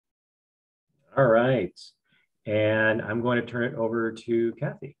All right. And I'm going to turn it over to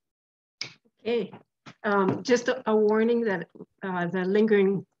Kathy. Okay. Just a warning that the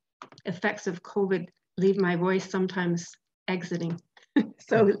lingering effects of COVID leave my voice sometimes exiting.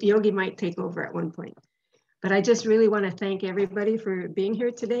 So Yogi might take over at one point. But I just really want to thank everybody for being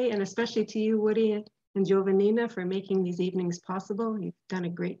here today, and especially to you, Woody and Giovannina, for making these evenings possible. You've done a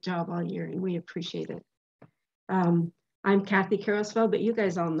great job all year, and we appreciate it. I'm Kathy Karosfeld, but you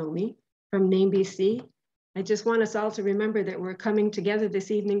guys all know me from NAME BC. I just want us all to remember that we're coming together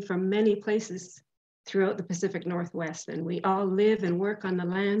this evening from many places throughout the Pacific Northwest, and we all live and work on the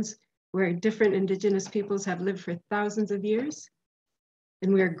lands where different Indigenous peoples have lived for thousands of years.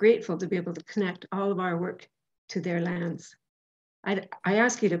 And we are grateful to be able to connect all of our work to their lands. I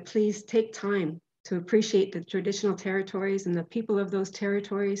ask you to please take time to appreciate the traditional territories and the people of those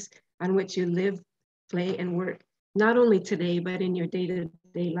territories on which you live, play, and work, not only today, but in your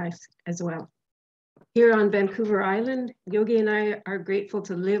day-to-day lives as well. Here on Vancouver Island, Yogi and I are grateful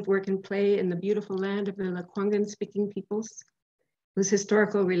to live, work, and play in the beautiful land of the Lekwungen-speaking peoples, whose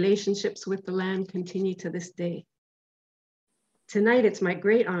historical relationships with the land continue to this day. Tonight, it's my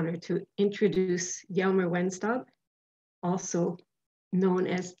great honor to introduce Hjalmer Wenstob, also known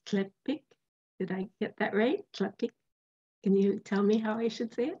as Tlehpik. Did I get that right? Tlehpik? Can you tell me how I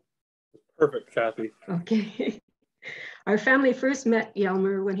should say it? Perfect, Kathy. Okay. Our family first met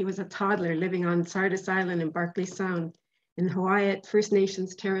Hjalmer when he was a toddler living on Tzartus Island in Barkley Sound in Huu-ay-aht First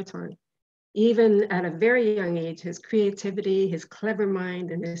Nation's territory. Even at a very young age, his creativity, his clever mind,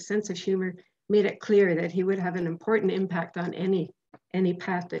 and his sense of humor made it clear that he would have an important impact on any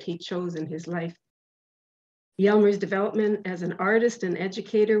path that he chose in his life. Hjalmer's development as an artist and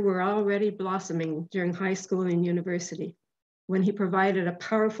educator were already blossoming during high school and university, when he provided a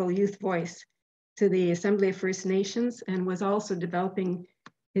powerful youth voice to the Assembly of First Nations and was also developing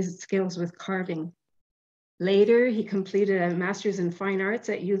his skills with carving. Later, he completed a Master's in Fine Arts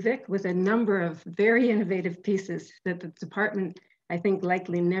at UVic with a number of very innovative pieces that the department, I think,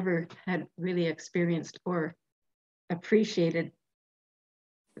 likely never had really experienced or appreciated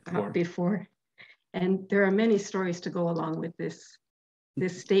before. And there are many stories to go along with this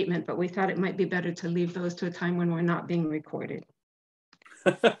statement, but we thought it might be better to leave those to a time when we're not being recorded.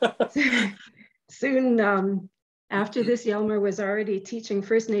 Soon after this, Hjalmer was already teaching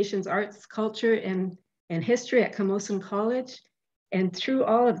First Nations arts, culture, and history at Camosun College. And through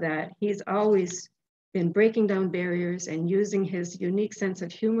all of that, he's always been breaking down barriers and using his unique sense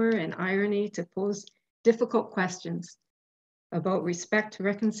of humor and irony to pose difficult questions about respect,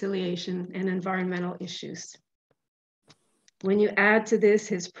 reconciliation, and environmental issues. When you add to this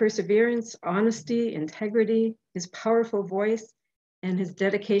his perseverance, honesty, integrity, his powerful voice, and his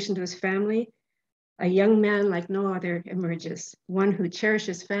dedication to his family, a young man like no other emerges, one who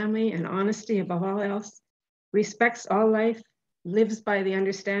cherishes family and honesty above all else, respects all life, lives by the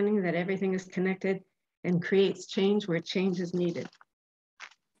understanding that everything is connected, and creates change where change is needed.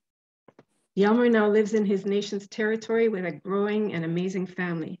 Hjalmer now lives in his nation's territory with a growing and amazing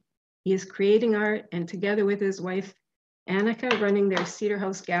family. He is creating art, and together with his wife, Annika, running their Cedar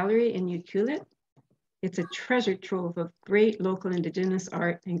House Gallery in Ucluelet. It's a treasure trove of great local Indigenous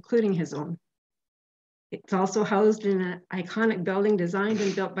art, including his own. It's also housed in an iconic building designed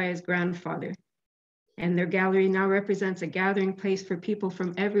and built by his grandfather. And their gallery now represents a gathering place for people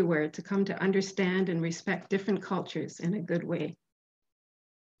from everywhere to come to understand and respect different cultures in a good way.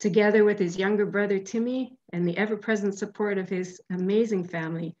 Together with his younger brother, Timmy, and the ever-present support of his amazing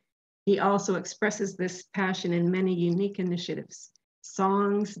family, he also expresses this passion in many unique initiatives.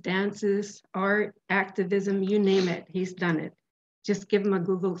 Songs, dances, art, activism, you name it, he's done it. Just give him a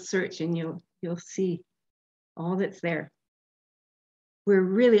Google search and you'll see all that's there. We're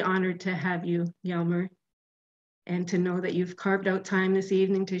really honored to have you, Hjalmer, and to know that you've carved out time this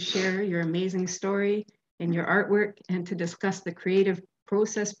evening to share your amazing story and your artwork and to discuss the creative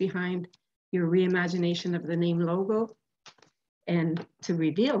process behind your reimagination of the name logo and to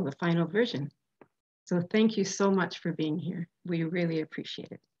reveal the final version. So thank you so much for being here. We really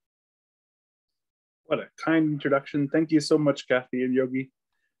appreciate it. What a kind introduction. Thank you so much, Kathy and Yogi.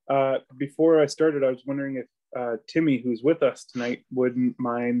 Before I started, I was wondering if Timmy, who's with us tonight, wouldn't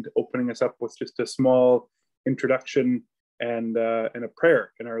mind opening us up with just a small introduction and a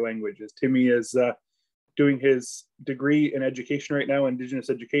prayer in our language, as Timmy is doing his degree in education right now, Indigenous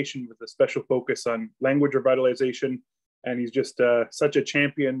education, with a special focus on language revitalization. And he's just such a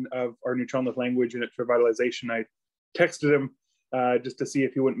champion of our Nuu Chah Nulth language and its revitalization. I texted him just to see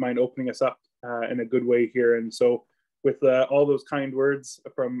if he wouldn't mind opening us up in a good way here. And so with all those kind words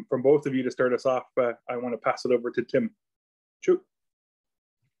from both of you to start us off, I want to pass it over to Tim. Shoot.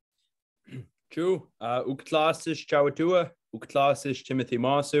 True. Ucluelet Chawattua, Ucluelet Timothy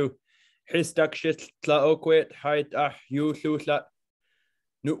Masu, Histachit Tlao-qui-aht Ucluelet,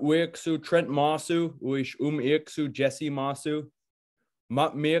 Nuu Trent Masu, Uish Iksu Jesse Masu,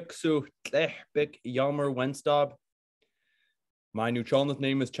 Mat Miksu Tlehpik Hjalmer Wenstob. My Nuu Chah Nulth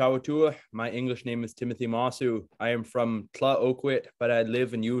name is Chawattua. My English name is Timothy Masu. I am from Tla-o-qui-aht, but I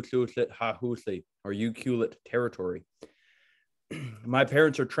live in Ucluelet or Ucluelet territory. My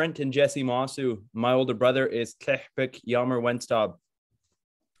parents are Trent and Jesse Masu. My older brother is Tlehpik Hjalmer Wenstob.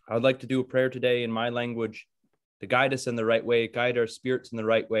 I would like to do a prayer today in my language to guide us in the right way, guide our spirits in the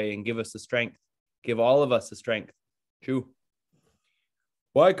right way, and give us the strength. Give all of us the strength. True.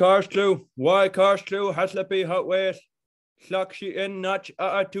 Ucluelet, Tlehpik Hjalmer Tlakshi in Nuu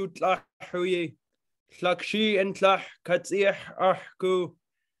Chah Nulth Tlahui, Tlakshi in Tlahkatziah Ahku,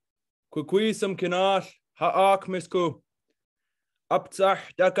 Kuquisum Kinal, Haak Misku, Upzach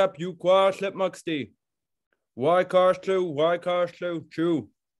Dakap Uqua Slipmuxti. Ucluelet, true.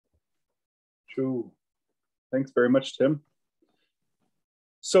 True. Thanks very much, Tim.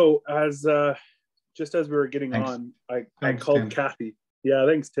 So as just as we were getting on, I called Tim. Kathy. Yeah,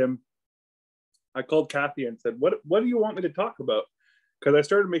 thanks, Tim. I called Kathy and said, what do you want me to talk about? Because I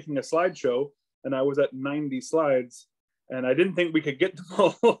started making a slideshow and I was at 90 slides and I didn't think we could get them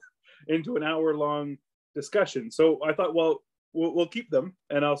all into an hour-long discussion. So I thought, well, we'll keep them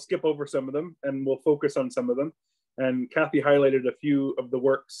and I'll skip over some of them and we'll focus on some of them. And Kathy highlighted a few of the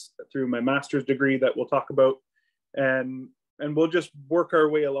works through my master's degree that we'll talk about. And we'll just work our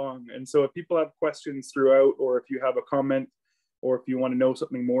way along. And so if people have questions throughout, or if you have a comment, or if you want to know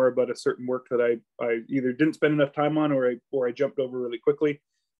something more about a certain work that I either didn't spend enough time on or I jumped over really quickly,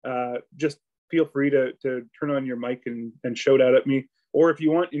 just feel free to turn on your mic and shout out at me. Or if you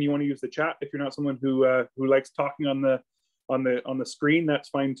want and you want to use the chat, if you're not someone who likes talking on the screen, that's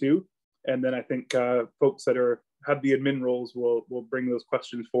fine too. And then I think folks that have the admin roles will bring those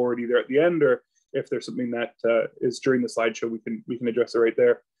questions forward either at the end, or if there's something that is during the slideshow, we can address it right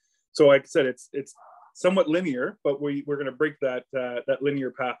there. So like I said, it's somewhat linear, but we're going to break that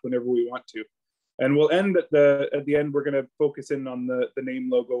linear path whenever we want to. And we'll end at the end. We're going to focus in on the name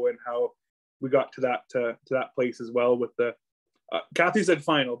logo and how we got to that place as well. With the Kathy said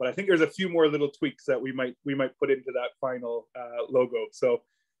final, but I think there's a few more little tweaks that we might put into that final logo. So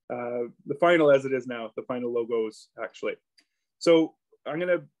the final as it is now, the final logos actually. So I'm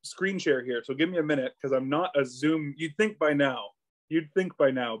going to screen share here. So give me a minute because I'm not a Zoom. You'd think by now,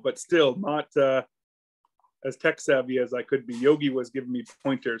 but still not as tech savvy as I could be. Yogi was giving me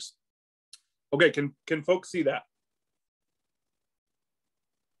pointers. Okay, can folks see that?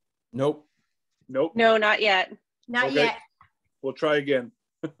 Nope. Nope. No, not yet. Not yet. We'll try again.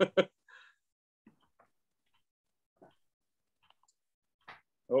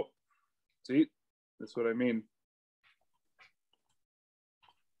 Oh, see, that's what I mean.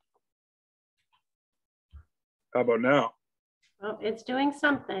 How about now? Oh, it's doing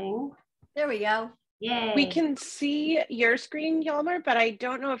something. There we go. Yay. We can see your screen, Hjalmer, but I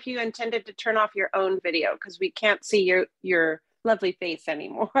don't know if you intended to turn off your own video because we can't see your lovely face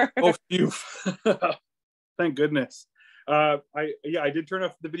anymore. Oh, phew. Thank goodness. I did turn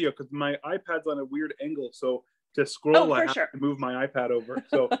off the video because my iPad's on a weird angle. So to scroll, I have to move my iPad over.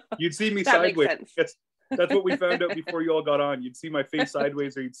 So you'd see me sideways. That's what we found out before you all got on. You'd see my face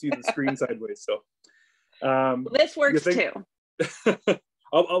sideways or you'd see the screen sideways. So this works too.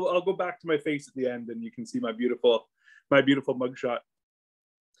 I'll go back to my face at the end and you can see my beautiful mugshot.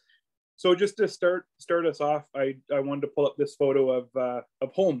 So just to start us off, I wanted to pull up this photo of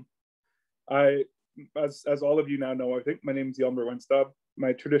home. As all of you now know, I think my name is Hjalmer Wenstob.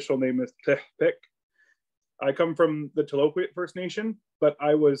 My traditional name is Tlehpik. I come from the Tla-o-qui-aht First Nation, but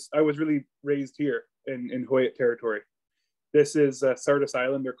I was really raised here in Huu-ay-aht territory. This is Tzartus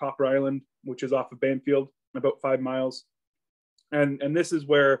Island or Copper Island, which is off of Banfield, about 5 miles. And this is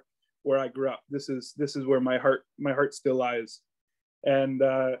where I grew up. This is where my heart still lies, and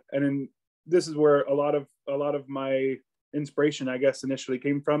this is where a lot of my inspiration, I guess, initially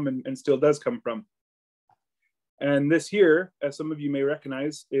came from and still does come from. And this here, as some of you may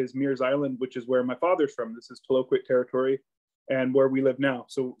recognize, is Mears Island, which is where my father's from. This is Tla-o-qui-aht territory, and where we live now.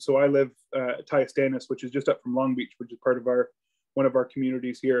 So I live at Ty-Histanis, which is just up from Long Beach, which is part of one of our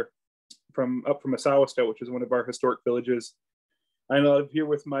communities here, up from Asawasta, which is one of our historic villages. I live here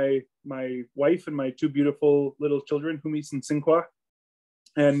with my wife and my 2 beautiful little children, Humis and Sinqua,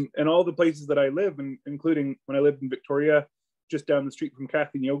 and all the places that I live, including when I lived in Victoria, just down the street from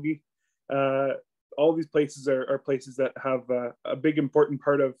Kathy and Yogi. All these places are places that have a big important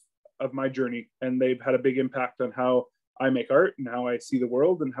part of my journey, and they've had a big impact on how I make art and how I see the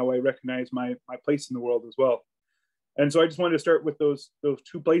world and how I recognize my place in the world as well. And so I just wanted to start with those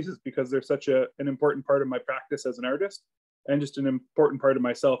two places because they're such an important part of my practice as an artist and just an important part of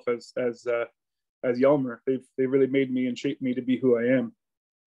myself as Hjalmer. They've really made me and shaped me to be who I am.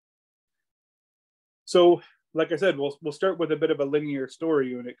 So, like I said, we'll start with a bit of a linear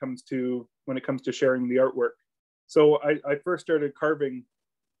story when it comes to sharing the artwork. So I first started carving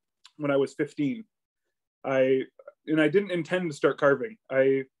when I was 15. I didn't intend to start carving.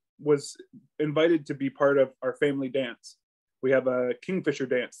 I was invited to be part of our family dance. We have a kingfisher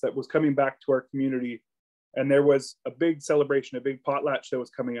dance that was coming back to our community, and there was a big celebration, a big potlatch that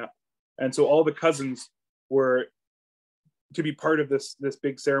was coming up. And so all the cousins were to be part of this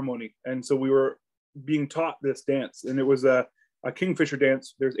big ceremony. And so we were being taught this dance, and it was a kingfisher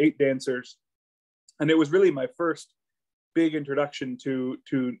dance. There's 8 dancers, and it was really my first big introduction to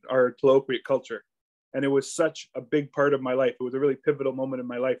our Tlehpik culture. And it was such a big part of my life. It was a really pivotal moment in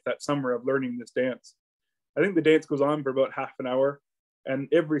my life that summer of learning this dance. I think the dance goes on for about half an hour, and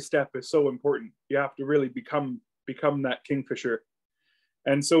every step is so important. You have to really become that kingfisher.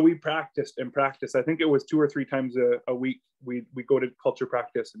 And so we practiced and practiced. I think it was 2 or 3 times a week. We go to culture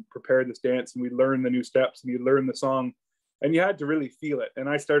practice and prepare this dance, and we learn the new steps, and you learn the song, and you had to really feel it. And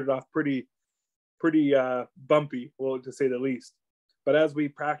I started off pretty bumpy, well, to say the least. But as we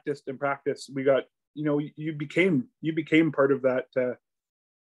practiced and practiced, we got, you became part of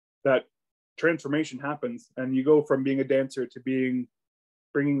that transformation happens, and you go from being a dancer to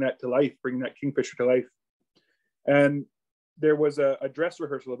bringing that to life, bringing that kingfisher to life. And there was a dress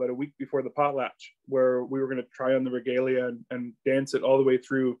rehearsal about a week before the potlatch where we were going to try on the regalia and dance it all the way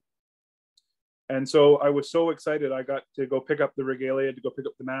through. And so I was so excited. I got to go pick up the regalia, to go pick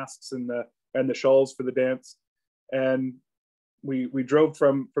up the masks and the shawls for the dance. And we drove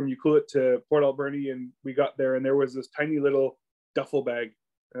from Ucluelet to Port Alberni, and we got there, and there was this tiny little duffel bag,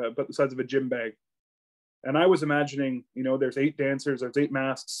 about the size of a gym bag. And I was imagining, there's 8 dancers, there's 8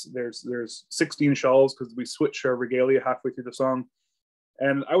 masks, there's 16 shawls because we switched our regalia halfway through the song.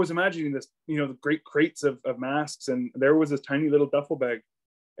 And I was imagining this, the great crates of masks, and there was this tiny little duffel bag.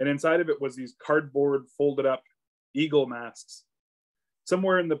 And inside of it was these cardboard folded up eagle masks.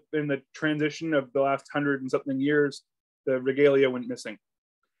 Somewhere in the transition of the last 100 and something years, the regalia went missing.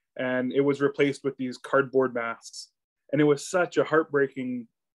 And it was replaced with these cardboard masks. And it was such a heartbreaking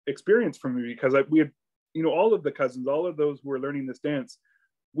experience for me because we had, all of the cousins, all of those who were learning this dance,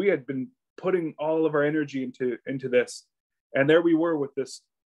 we had been putting all of our energy into this. And there we were with this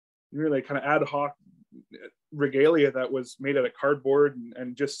really kind of ad hoc regalia that was made out of cardboard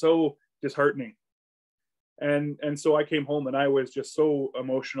and just so disheartening. And so I came home and I was just so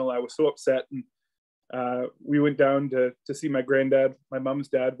emotional. I was so upset. And we went down to see my granddad, my mom's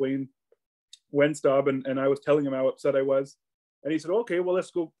dad, Wayne Wenstob, and I was telling him how upset I was. And he said, okay, well,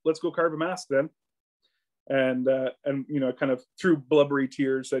 let's go carve a mask then. And kind of through blubbery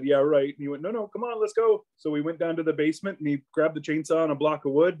tears said, yeah, right. And he went, no, come on, let's go. So we went down to the basement, and he grabbed the chainsaw and a block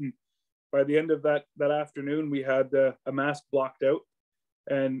of wood. And by the end of that afternoon, we had a mask blocked out.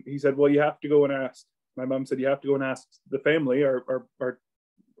 And he said, well, you have to go and ask. My mom said, you have to go and ask the family, our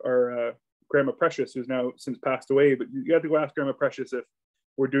Grandma Precious, who's now since passed away, but you have to go ask Grandma Precious if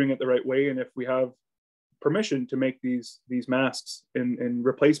we're doing it the right way and if we have permission to make these masks in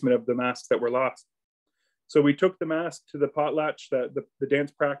replacement of the masks that were lost. So we took the mask to the potlatch, the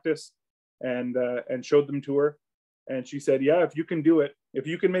dance practice, and showed them to her. And she said, yeah, if you can do it, if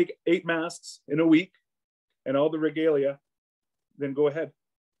you can make 8 masks in a week and all the regalia, then go ahead.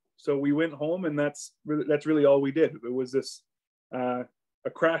 So we went home, and that's really all we did. It was this a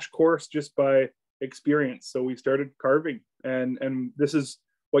crash course just by experience. So we started carving, and this is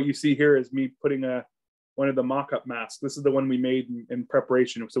what you see here is me putting one of the mock-up masks. This is the one we made in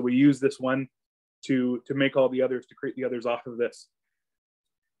preparation. So we use this one to make all the others, to create the others off of this.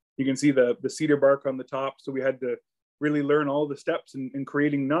 You can see the cedar bark on the top. So we had to really learn all the steps in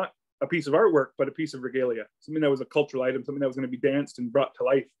creating not a piece of artwork, but a piece of regalia, something that was a cultural item, something that was going to be danced and brought to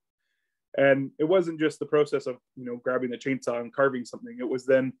life. And it wasn't just the process of, grabbing the chainsaw and carving something. It was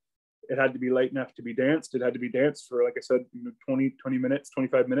then, it had to be light enough to be danced. It had to be danced for, like I said, 20 minutes,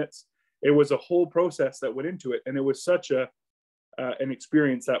 25 minutes. It was a whole process that went into it. And it was such an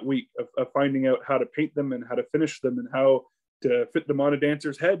experience that week of finding out how to paint them and how to finish them and how to fit them on a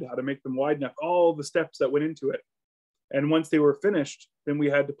dancer's head, how to make them wide enough, all the steps that went into it. And once they were finished, then we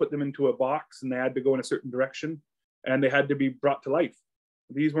had to put them into a box, and they had to go in a certain direction, and they had to be brought to life.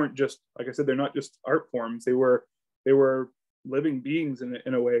 These weren't just, like I said, they're not just art forms. They were living beings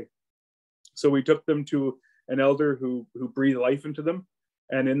in a way. So we took them to an elder who breathed life into them,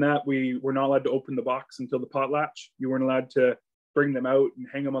 And in that, we were not allowed to open the box until the potlatch. You weren't allowed to bring them out and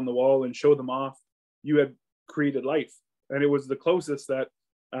hang them on the wall and show them off. You had created life. And it was the closest that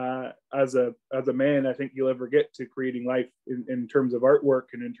as a man, I think you'll ever get to creating life in terms of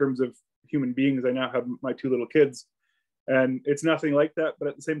artwork and in terms of human beings. I now have my 2 little kids, and it's nothing like that. But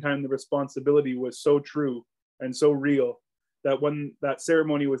at the same time, the responsibility was so true and so real that when that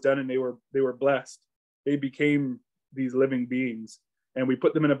ceremony was done and they were blessed, they became these living beings. And we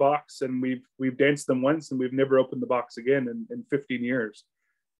put them in a box, and we've danced them once, and we've never opened the box again in 15 years,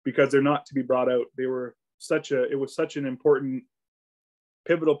 because they're not to be brought out. It was such an important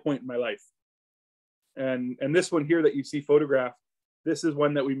pivotal point in my life. And this one here that you see photographed, this is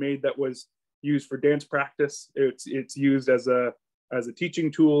one that we made that was used for dance practice. It's used as a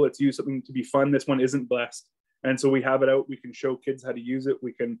teaching tool. It's used something to be fun. This one isn't blessed. And so we have it out. We can show kids how to use it.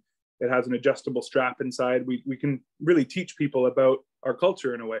 It has an adjustable strap inside. We can really teach people about our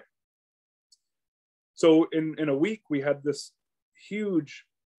culture in a way. So in a week, we had this huge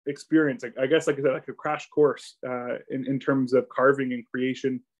experience, I guess like a crash course in terms of carving and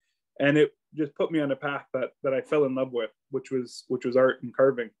creation. And it just put me on a path that I fell in love with, which was art and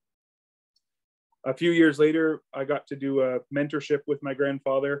carving. A few years later, I got to do a mentorship with my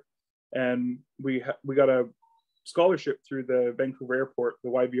grandfather, and we got a scholarship through the Vancouver Airport, the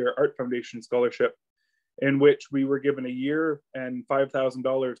YVR Art Foundation scholarship, in which we were given a year and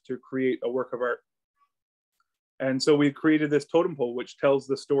 $5,000 to create a work of art. And so we created this totem pole, which tells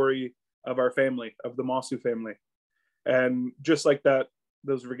the story of our family, of the Masu family. And just like that,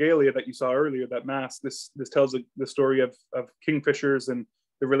 those regalia that you saw earlier, that mask, this tells the story of kingfishers and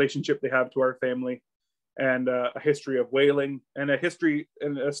the relationship they have to our family, and a history of whaling, and a history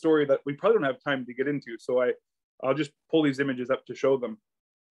and a story that we probably don't have time to get into. So I'll just pull these images up to show them.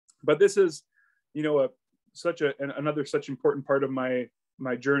 But this is, another such important part of my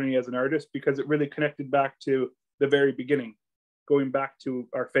journey as an artist, because it really connected back to the very beginning, going back to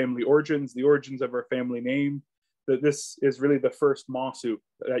our family origins, the origins of our family name, that this is really the first Masu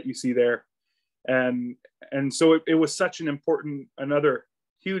that you see there. And so it was such another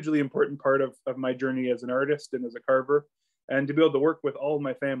hugely important part of my journey as an artist and as a carver, and to be able to work with all of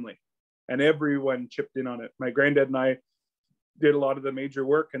my family, and everyone chipped in on it. My granddad and I did a lot of the major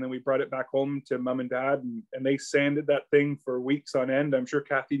work, and then we brought it back home to mom and dad, and they sanded that thing for weeks on end. I'm sure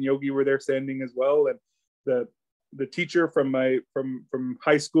Kathy and Yogi were there sanding as well, and the teacher from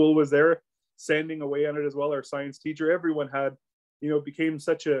high school was there sanding away on it as well. Our science teacher, everyone had, it became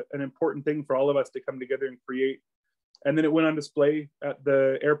such an important thing for all of us to come together and create. And then it went on display at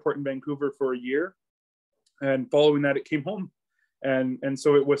the airport in Vancouver for a year, and following that, it came home. And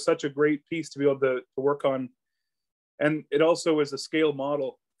so it was such a great piece to be able to work on. And it also is a scale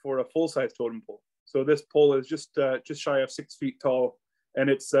model for a full-size totem pole. So this pole is just shy of 6 feet tall, and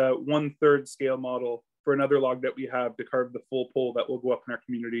it's a 1/3 scale model for another log that we have to carve the full pole that will go up in our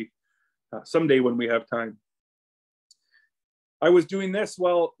community someday when we have time. I was doing this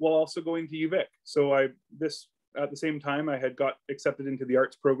while also going to UVic. So at the same time, I had got accepted into the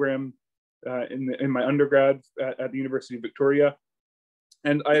arts program in my undergrad at the University of Victoria.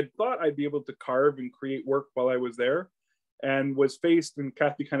 And I had thought I'd be able to carve and create work while I was there, and was faced, and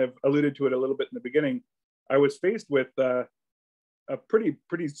Kathy kind of alluded to it a little bit in the beginning, I was faced with a pretty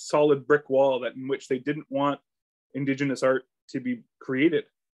solid brick wall in which they didn't want Indigenous art to be created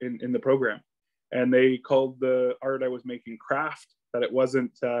in the program. And they called the art I was making craft, that it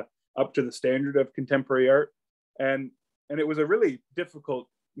wasn't up to the standard of contemporary art. And it was a really difficult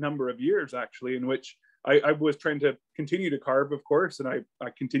number of years, actually, in which I was trying to continue to carve, of course, and I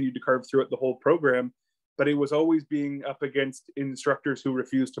continued to carve throughout the whole program, but it was always being up against instructors who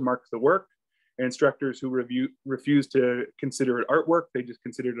refused to mark the work, instructors who refused to consider it artwork. They just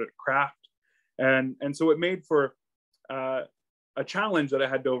considered it a craft. And so it made for a challenge that I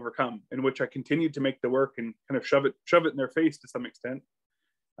had to overcome, in which I continued to make the work and kind of shove it in their face to some extent.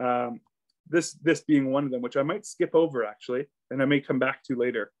 This being one of them, which I might skip over actually, and I may come back to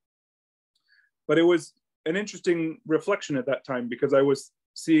later. But it was an interesting reflection at that time, because I was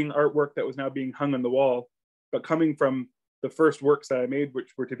seeing artwork that was now being hung on the wall, but coming from the first works that I made,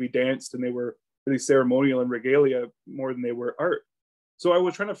 which were to be danced, and they were really ceremonial and regalia more than they were art. So I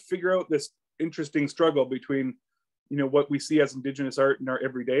was trying to figure out this interesting struggle between, what we see as Indigenous art in our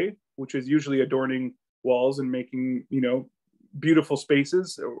everyday, which is usually adorning walls and making, beautiful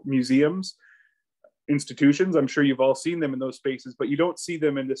spaces, or museums, institutions. I'm sure you've all seen them in those spaces, but you don't see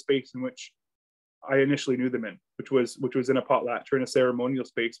them in the space in which I initially knew them in, which was in a potlatch or in a ceremonial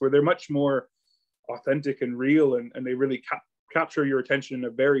space, where they're much more authentic and real, and they really capture your attention in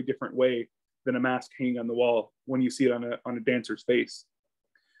a very different way than a mask hanging on the wall when you see it on a dancer's face.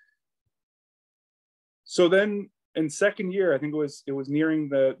 So then in second year, I think it was nearing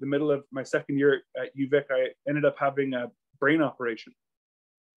the middle of my second year at UVic, I ended up having a brain operation,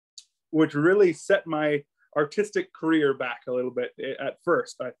 which really set my artistic career back a little bit at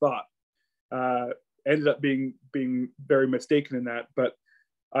first, I thought. Ended up being very mistaken in that. But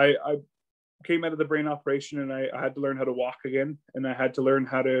I came out of the brain operation and I had to learn how to walk again, and I had to learn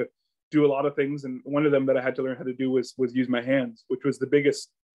how to do a lot of things. And one of them that I had to learn how to do was use my hands, which was the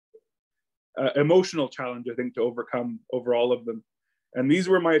biggest emotional challenge, I think, to overcome over all of them. And these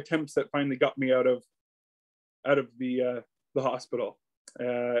were my attempts that finally got me out of the hospital.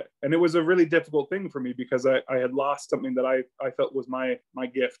 And it was a really difficult thing for me because I had lost something that I felt was my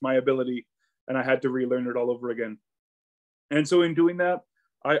gift, my ability, and I had to relearn it all over again. And so in doing that,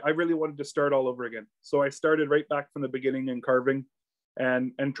 I really wanted to start all over again. So I started right back from the beginning in carving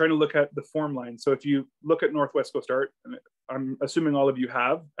and trying to look at the form line. So if you look at Northwest Coast Art, and I'm assuming all of you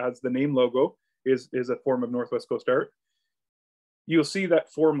have, as the name logo is a form of Northwest Coast Art, you'll see that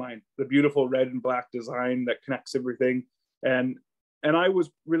form line, the beautiful red and black design that connects everything. And I was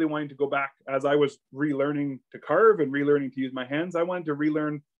really wanting to go back as I was relearning to carve and relearning to use my hands. I wanted to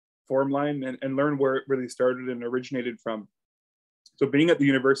relearn form line and learn where it really started and originated from. So being at the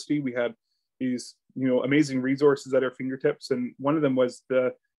university, we had these, amazing resources at our fingertips. And one of them was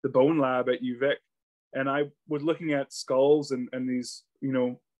the bone lab at UVic. And I was looking at skulls and these,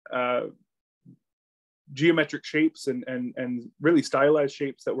 geometric shapes and really stylized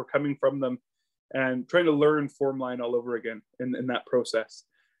shapes that were coming from them, and trying to learn form line all over again in that process.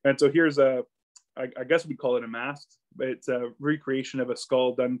 And so here's I guess we'd call it a mask, but it's a recreation of a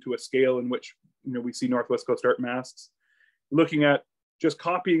skull done to a scale in which, we see Northwest Coast Art masks, looking at just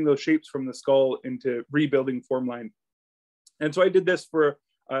copying those shapes from the skull into rebuilding form line. And so I did this for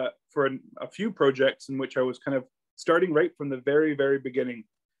a few projects in which I was kind of starting right from the very, very beginning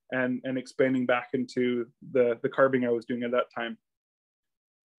and expanding back into the carving I was doing at that time.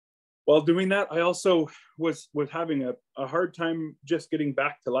 While doing that, I also was having a hard time just getting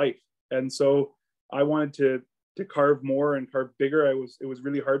back to life. And so I wanted to carve more and carve bigger. It was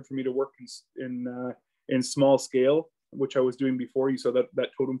really hard for me to work in small scale, which I was doing before. You saw that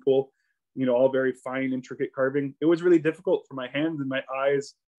totem pole, all very fine, intricate carving. It was really difficult for my hands and my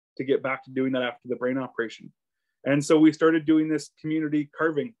eyes to get back to doing that after the brain operation. And so we started doing this community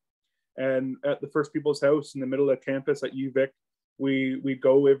carving. And at the First People's House in the middle of campus at UVic, we'd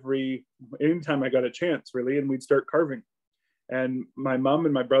go anytime I got a chance, really, and we'd start carving. And my mom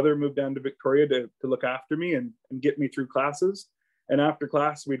and my brother moved down to Victoria to look after me and get me through classes. And after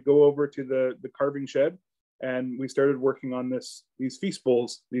class, we'd go over to the carving shed, and we started working on these feast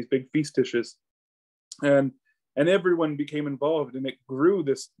bowls, these big feast dishes. And everyone became involved, and it grew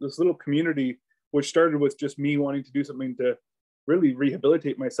this little community, which started with just me wanting to do something to really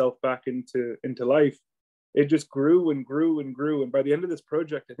rehabilitate myself back into life. It just grew and grew and grew. And by the end of this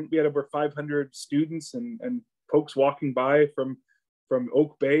project, I think we had over 500 students and folks walking by from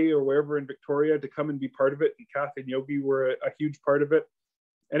Oak Bay or wherever in Victoria to come and be part of it. And Kathy and Yogi were a huge part of it.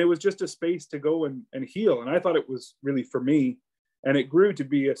 And it was just a space to go and heal. And I thought it was really for me. And it grew to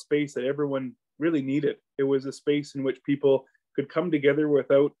be a space that everyone really needed. It was a space in which people could come together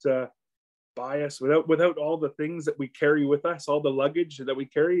without bias, without all the things that we carry with us, all the luggage that we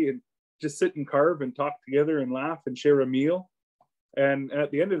carry, and just sit and carve and talk together and laugh and share a meal. And at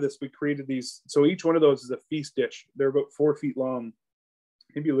the end of this, we created these. So each one of those is a feast dish. They're about 4 feet long,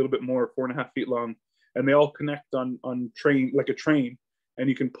 maybe a little bit more, 4.5 feet long. And they all connect on train, like a train. And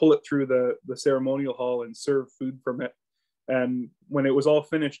you can pull it through the ceremonial hall and serve food from it. And when it was all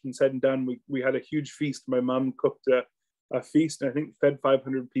finished and said and done, we had a huge feast. My mom cooked a feast, and I think fed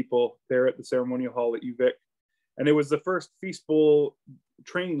 500 people there at the ceremonial hall at UVic. And it was the first feast bowl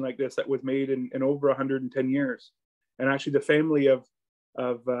train like this that was made in over 110 years. And actually the family of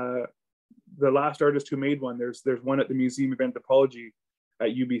the last artist who made one, there's one at the Museum of Anthropology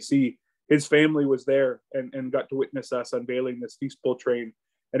at UBC. His family was there and got to witness us unveiling this feast bowl train.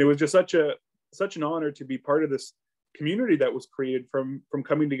 And it was just such an honor to be part of this community that was created from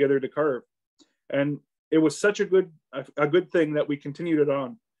coming together to carve. And it was such a good thing that we continued it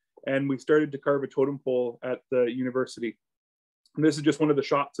on. And we started to carve a totem pole at the university. And this is just one of the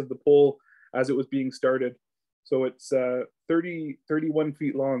shots of the pole as it was being started. So it's 31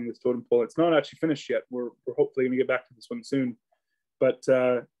 feet long, this totem pole. It's not actually finished yet. We're hopefully going to get back to this one soon. But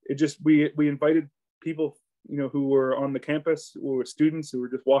we invited people, who were on the campus, who were students, who were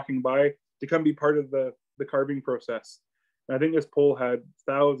just walking by, to come be part of the carving process. And I think this pole had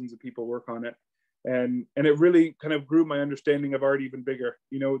thousands of people work on it. And it really kind of grew my understanding of art even bigger.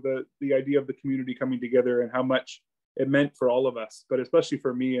 The idea of the community coming together and how much it meant for all of us, but especially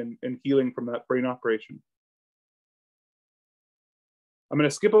for me in healing from that brain operation. I'm going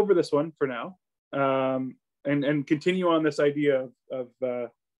to skip over this one for now, and continue on this idea of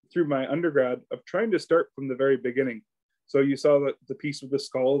through my undergrad of trying to start from the very beginning. So you saw the piece with the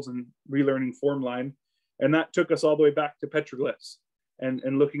skulls and relearning form line, and that took us all the way back to petroglyphs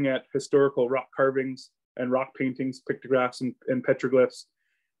and looking at historical rock carvings and rock paintings, pictographs and petroglyphs.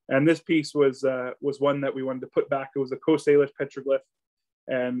 And this piece was one that we wanted to put back. It was a Coast Salish petroglyph,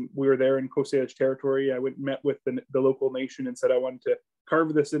 and we were there in Coast Salish territory. I went and met with the local nation and said I wanted to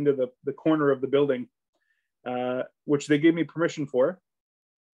carve this into the corner of the building, which they gave me permission for.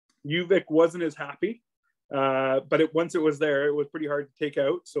 UVic wasn't as happy, but once it was there, it was pretty hard to take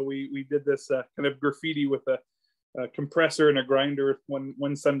out. So we did this kind of graffiti with a compressor and a grinder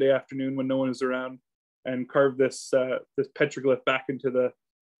one Sunday afternoon when no one was around, and carved this petroglyph back into the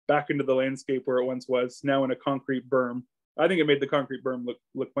landscape where it once was, now in a concrete berm. I think it made the concrete berm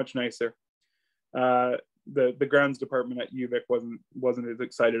look much nicer. The grounds department at UVic wasn't as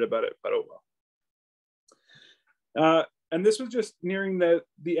excited about it, but oh well. And this was just nearing the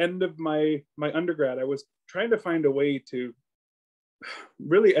end of my undergrad. I was trying to find a way to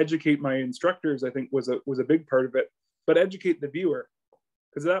really educate my instructors, I think was a big part of it, but educate the viewer.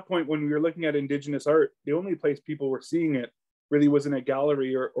 Because at that point, when we were looking at Indigenous art, the only place people were seeing it really was in a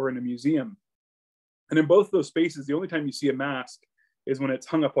gallery or in a museum. And in both those spaces, the only time you see a mask is when it's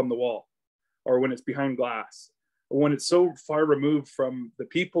hung up on the wall, or when it's behind glass, or when it's so far removed from the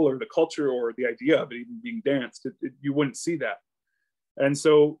people or the culture or the idea of it even being danced, you wouldn't see that. And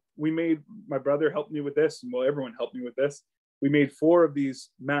so my brother helped me with this, and well, everyone helped me with this. We made 4 of these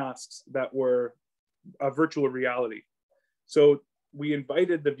masks that were a virtual reality. So we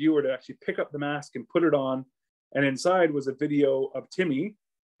invited the viewer to actually pick up the mask and put it on. And inside was a video of Timmy.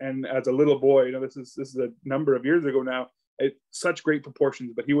 And as a little boy, this is a number of years ago now, such great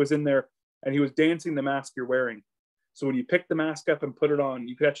proportions, but he was in there and he was dancing the mask you're wearing. So when you pick the mask up and put it on,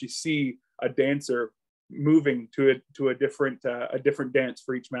 you could actually see a dancer moving to a different dance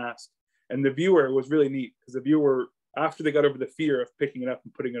for each mask. And the viewer was really neat, because the viewer, after they got over the fear of picking it up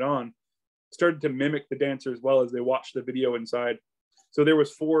and putting it on, started to mimic the dancer as well as they watched the video inside. So there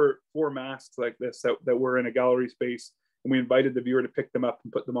was four masks like this that were in a gallery space, and we invited the viewer to pick them up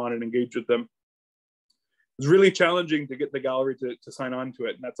and put them on and engage with them. It was really challenging to get the gallery to sign on to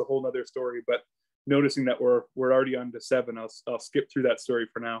it, and that's a whole other story. But noticing that we're already on to 7, I'll skip through that story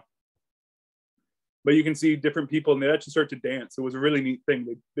for now. But you can see different people, and they actually start to dance. It was a really neat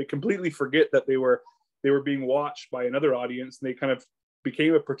thing. They completely forget that they were being watched by another audience, and they kind of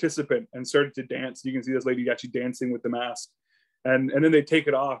became a participant and started to dance. You can see this lady actually dancing with the mask. And then they take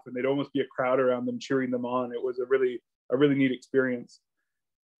it off, and they'd almost be a crowd around them cheering them on. It was a really neat experience.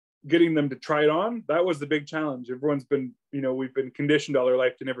 Getting them to try it on, that was the big challenge. Everyone's been, we've been conditioned all our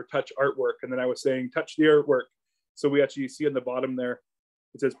life to never touch artwork. And then I was saying, touch the artwork. So we actually see on the bottom there,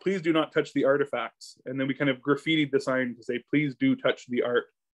 it says, please do not touch the artifacts. And then we kind of graffitied the sign to say, please do touch the art.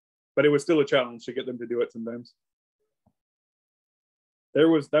 But it was still a challenge to get them to do it sometimes. That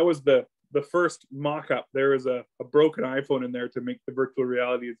was the first mock-up. There is a broken iPhone in there to make the virtual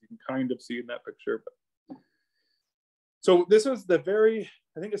reality, as you can kind of see in that picture. But so this was the very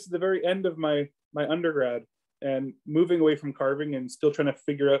end of my undergrad, and moving away from carving and still trying to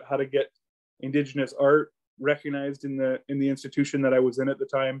figure out how to get Indigenous art recognized in the institution that I was in at the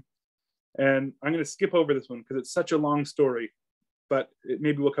time. And I'm going to skip over this one because it's such a long story, but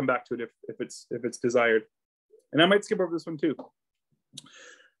maybe we'll come back to it if it's desired. And I might skip over this one too.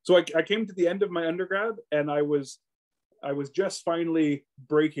 So I came to the end of my undergrad, and I was just finally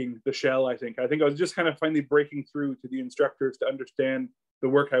breaking the shell, I think. I was just kind of finally breaking through to the instructors to understand the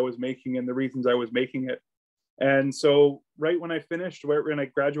work I was making and the reasons I was making it. And so right when I finished, when I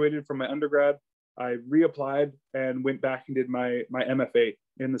graduated from my undergrad, I reapplied and went back and did my MFA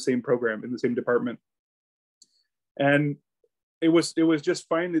in the same program, in the same department. And it was just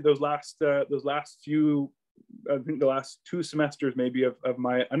finally those last few, I think the last 2 semesters maybe of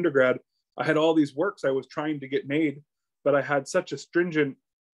my undergrad, I had all these works I was trying to get made, but I had such a stringent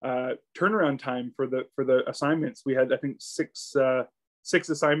turnaround time for the assignments. We had, I think, six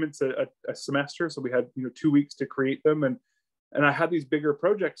assignments a semester, so we had 2 weeks to create them, and I had these bigger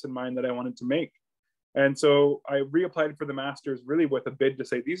projects in mind that I wanted to make. And so I reapplied for the master's, really with a bid to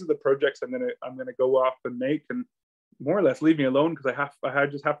say, these are the projects I'm gonna go off and make, and more or less leave me alone, because I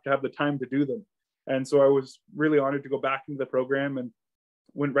just have to have the time to do them. And so I was really honored to go back into the program and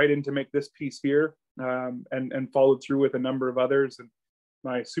went right in to make this piece here, and followed through with a number of others. And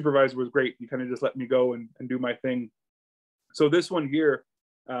my supervisor was great. He kind of just let me go and do my thing. So this one here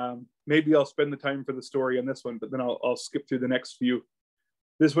Maybe I'll spend the time for the story on this one, but then I'll skip through the next few.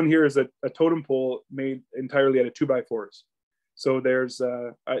 This one here is a totem pole made entirely out of 2x4s. So there's,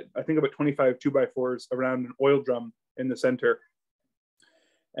 I think about 25 2x4s around an oil drum in the center.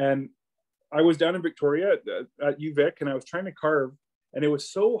 And I was down in Victoria at UVic, and I was trying to carve, and it was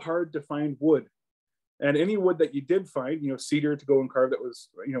so hard to find wood. And any wood that you did find, cedar to go and carve that was,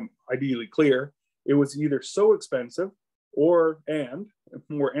 ideally clear, it was either so expensive more and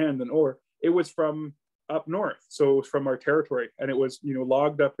than or, it was from up north. So it was from our territory, and it was,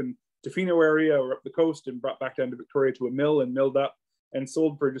 logged up in Tofino area or up the coast and brought back down to Victoria to a mill and milled up and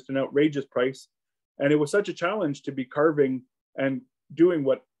sold for just an outrageous price. And it was such a challenge to be carving and doing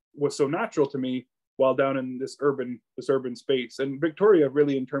what was so natural to me while down in this urban space. And Victoria,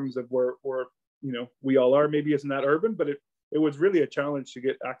 really, in terms of where we all are, maybe isn't that urban, but it was really a challenge to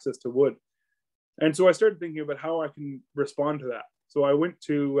get access to wood. And so I started thinking about how I can respond to that. So I went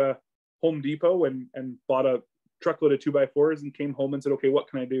to Home Depot and bought a truckload of 2x4s and came home and said, okay, what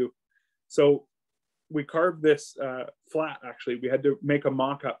can I do? So we carved this flat, actually. We had to make a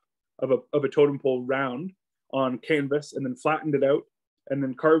mock-up of a totem pole round on canvas and then flattened it out and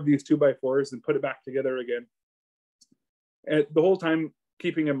then carved these 2x4s and put it back together again. And the whole time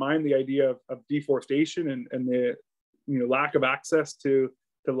keeping in mind the idea of deforestation and the lack of access to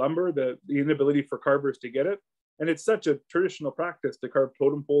lumber, the inability for carvers to get it. And it's such a traditional practice to carve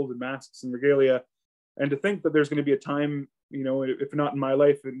totem poles and masks and regalia. And to think that there's going to be a time, if not in my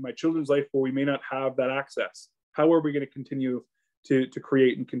life, in my children's life, where we may not have that access. How are we going to continue to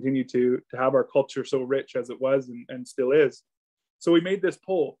create and continue to have our culture so rich as it was and still is? So we made this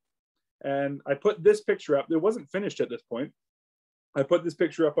pole, and I put this picture up. It wasn't finished at this point. I put this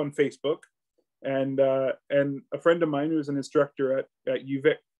picture up on Facebook, and a friend of mine who's an instructor at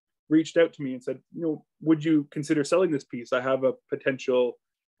UVic reached out to me and said, would you consider selling this piece? I have a potential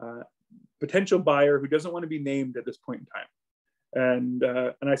buyer who doesn't want to be named at this point in time. And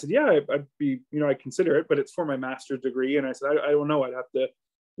I said, yeah, I'd be, I'd consider it, but it's for my master's degree. And I said, I don't know. I'd have to,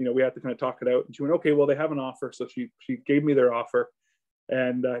 we have to kind of talk it out. And she went, okay, well, they have an offer. So she gave me their offer,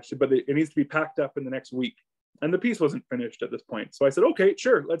 and she said, but it needs to be packed up in the next week. And the piece wasn't finished at this point. So I said, okay,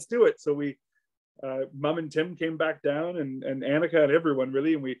 sure, let's do it. So we, Mom and Tim came back down, and Annika and everyone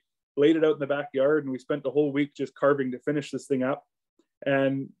really, and we laid it out in the backyard, and we spent the whole week just carving to finish this thing up.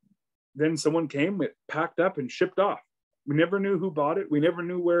 And then someone came, it packed up and shipped off. We never knew who bought it. We never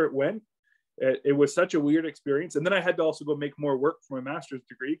knew where it went. It was such a weird experience. And then I had to also go make more work for my master's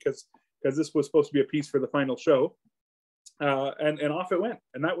degree because this was supposed to be a piece for the final show. And off it went.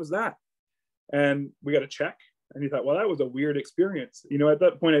 And that was that. And we got a check. And you thought, well, that was a weird experience. At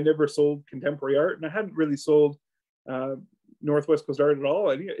that point, I never sold contemporary art, and I hadn't really sold Northwest Coast art at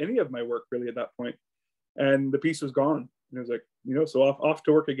all, any of my work really at that point. And the piece was gone. And it was like, so off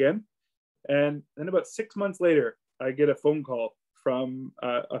to work again. And then about 6 months later, I get a phone call from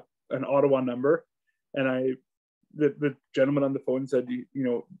an Ottawa number, and the gentleman on the phone said,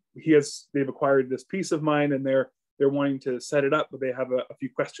 they've acquired this piece of mine, and they're wanting to set it up, but they have a few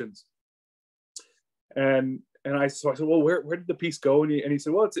questions. And I said, well, where did the piece go? And he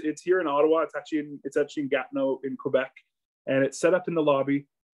said, well, it's here in Ottawa. It's actually in Gatineau in Quebec, and it's set up in the lobby,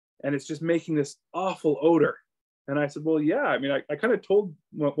 and it's just making this awful odor. And I said, well, yeah. I mean, I kind of told,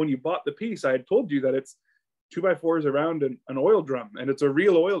 when you bought the piece, I had told you that it's 2x4s around an oil drum, and it's a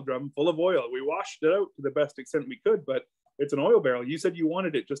real oil drum full of oil. We washed it out to the best extent we could, but it's an oil barrel. You said you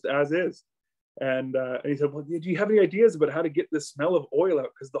wanted it just as is. And he said, well, do you have any ideas about how to get this smell of oil out?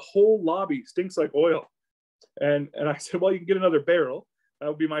 Because the whole lobby stinks like oil. And I said, well, you can get another barrel. That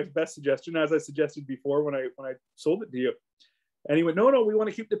would be my best suggestion, as I suggested before when I sold it to you. And he went, no, we want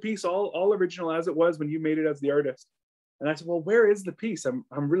to keep the piece all original as it was when you made it as the artist. And I said, well, where is the piece? I'm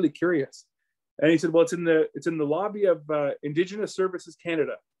really curious. And he said, well, it's in the lobby of Indigenous Services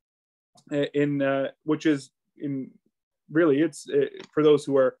Canada, which is for those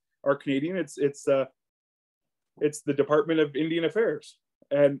who are Canadian, it's the Department of Indian Affairs.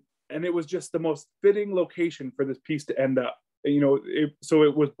 And it was just the most fitting location for this piece to end up. So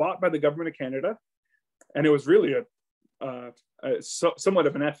it was bought by the government of Canada, and it was really somewhat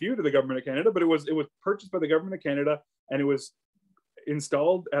of an FU to the government of Canada, but it was purchased by the government of Canada, and it was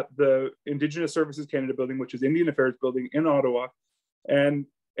installed at the Indigenous Services Canada building, which is Indian Affairs building in Ottawa. And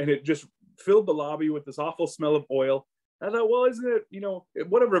it just filled the lobby with this awful smell of oil. I thought, well, isn't it,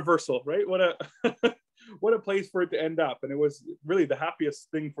 what a reversal, right? What a place for it to end up. And it was really the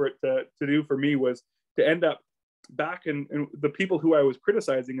happiest thing for it to do for me was to end up back in the people who I was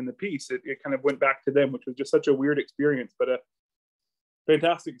criticizing in the piece. It kind of went back to them, which was just such a weird experience, but a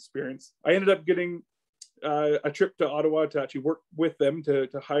fantastic experience. I ended up getting a trip to Ottawa to actually work with them to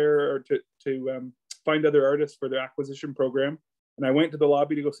hire or to find other artists for their acquisition program. And I went to the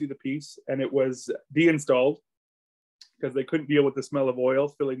lobby to go see the piece, and it was deinstalled because they couldn't deal with the smell of oil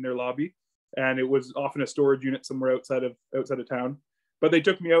filling their lobby. And it was often a storage unit somewhere outside of town. But they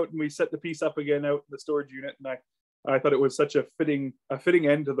took me out and we set the piece up again out in the storage unit. And I thought it was such a fitting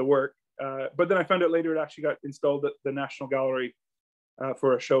end to the work. But then I found out later it actually got installed at the National Gallery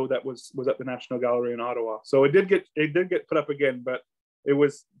for a show that was at the National Gallery in Ottawa. So it did get put up again, but it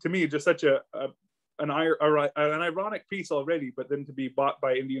was, to me, just such an ironic piece already, but then to be bought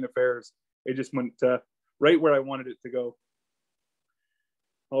by Indian Affairs, it just went right where I wanted it to go.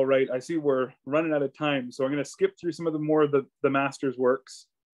 All right, I see we're running out of time, so I'm going to skip through some of the master's works.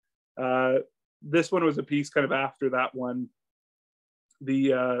 This one was a piece kind of after that one.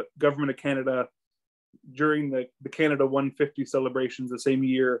 The Government of Canada, during the Canada 150 celebrations the same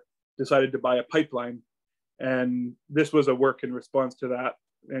year, decided to buy a pipeline. And this was a work in response to that,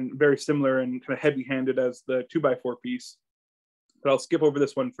 and very similar and kind of heavy-handed as the 2x4 piece. But I'll skip over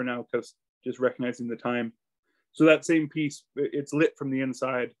this one for now, because just recognizing the time. So that same piece, it's lit from the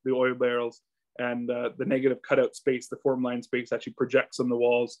inside, the oil barrels, and the negative cutout space, the form line space actually projects on the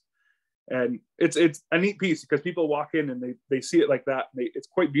walls. And it's a neat piece because people walk in and they see it like that. It's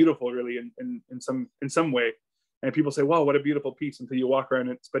quite beautiful, really, in some way. And people say, wow, what a beautiful piece, until you walk around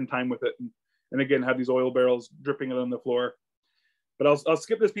and spend time with it. And again, have these oil barrels dripping on the floor. But I'll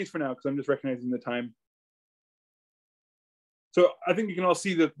skip this piece for now because I'm just recognizing the time. So I think you can all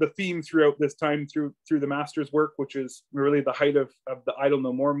see the theme throughout this time through the master's work, which is really the height of the Idle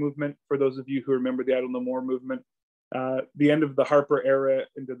No More movement. For those of you who remember the Idle No More movement, the end of the Harper era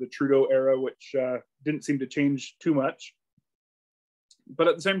into the Trudeau era, which didn't seem to change too much. But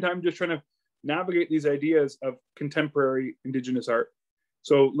at the same time, just trying to navigate these ideas of contemporary Indigenous art.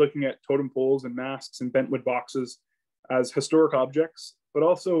 So looking at totem poles and masks and bentwood boxes as historic objects, but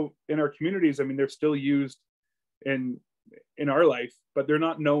also in our communities. I mean, they're still used in our life, but they're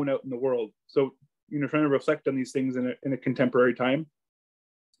not known out in the world. So, trying to reflect on these things in a contemporary time.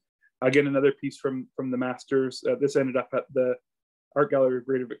 Again, another piece from the masters. This ended up at the Art Gallery of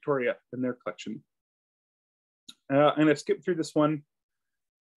Greater Victoria in their collection. And I skipped through this one.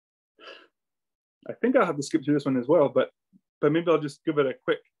 I think I'll have to skip through this one as well, but maybe I'll just give it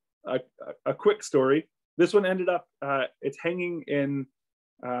a quick story. This one ended up, it's hanging in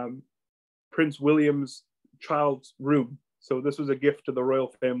Prince William's child's room. So this was a gift to the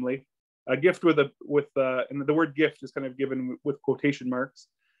royal family. A gift and the word gift is kind of given with quotation marks,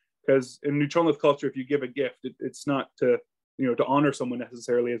 because in Nuu Chah Nulth culture, if you give a gift, it's not to honor someone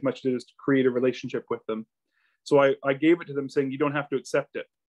necessarily as much as it is to create a relationship with them. So I gave it to them saying, you don't have to accept it,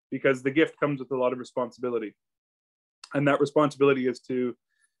 because the gift comes with a lot of responsibility. And that responsibility is to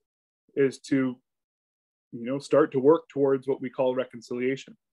start to work towards what we call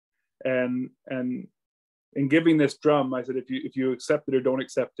reconciliation. And in giving this drum, I said, if you accept it or don't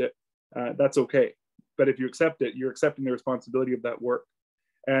accept it, that's okay. But if you accept it, you're accepting the responsibility of that work.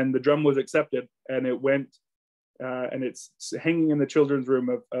 And the drum was accepted, and it went, and it's hanging in the children's room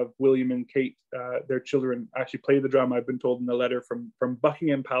of William and Kate. Their children actually play the drum, I've been told in the letter from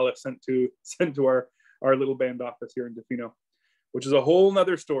Buckingham Palace sent to our little band office here in Tofino, which is a whole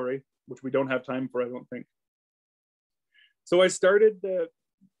nother story, which we don't have time for, I don't think. So I started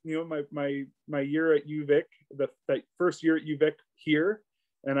my year at UVic, that first year at UVic here,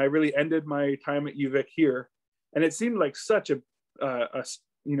 and I really ended my time at UVic here. And it seemed like such a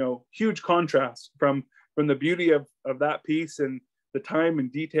huge contrast from the beauty of that piece and the time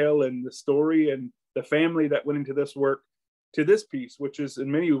and detail and the story and the family that went into this work to this piece, which is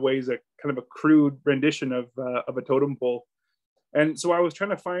in many ways a kind of a crude rendition of a totem pole. And so I was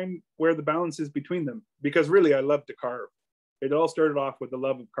trying to find where the balance is between them, because really I love to carve. It all started off with the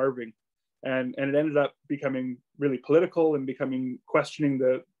love of carving, and it ended up becoming really political and questioning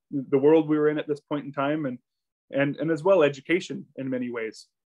the world we were in at this point in time, and as well education in many ways.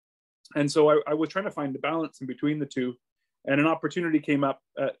 And so I was trying to find the balance in between the two, and an opportunity came up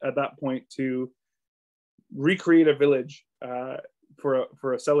at that point to recreate a village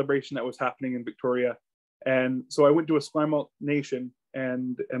for a celebration that was happening in Victoria. And so I went to Esquimalt Nation,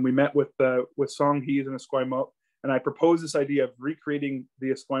 and we met with Songhees and Esquimalt. And I proposed this idea of recreating the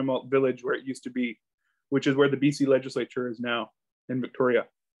Esquimalt village where it used to be, which is where the BC legislature is now in Victoria.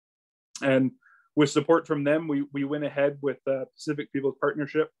 And with support from them, we went ahead with the Pacific Peoples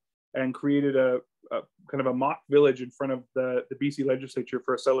Partnership and created a kind of a mock village in front of the BC legislature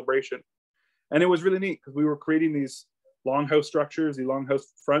for a celebration. And it was really neat because we were creating these longhouse structures, the longhouse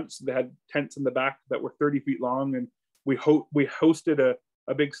fronts. They had tents in the back that were 30 feet long. And we hosted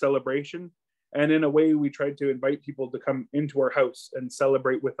a big celebration. And in a way, we tried to invite people to come into our house and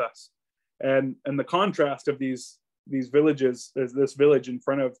celebrate with us. And the contrast of these villages, is this village in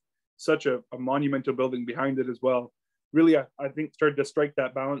front of such a monumental building behind it as well, really, I think started to strike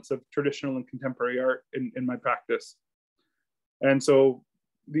that balance of traditional and contemporary art in my practice. And so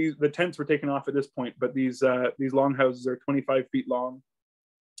the tents were taken off at this point, but these longhouses are 25 feet long,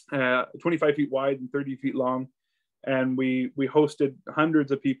 25 feet wide and 30 feet long. And we hosted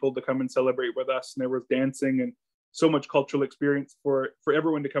hundreds of people to come and celebrate with us. And there was dancing and so much cultural experience for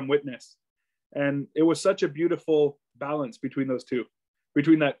everyone to come witness. And it was such a beautiful balance between those two,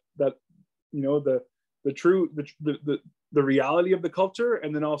 between that you know, the reality of the culture,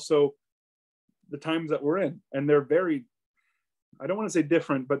 and then also the times that we're in. And they're very, I don't want to say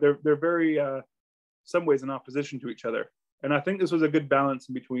different, but they're very some ways in opposition to each other. And I think this was a good balance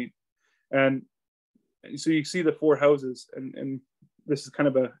in between. And so you see the four houses, and this is kind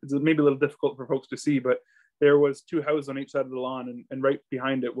of it's maybe a little difficult for folks to see, but there was two houses on each side of the lawn, and right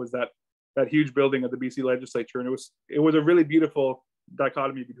behind it was that huge building of the BC legislature. And it was a really beautiful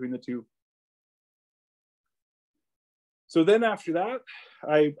dichotomy between the two. So then after that,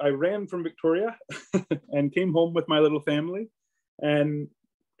 I ran from Victoria and came home with my little family and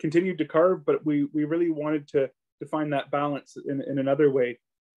continued to carve, but we really wanted to find that balance in another way.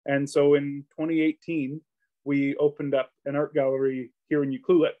 And so in 2018, we opened up an art gallery here in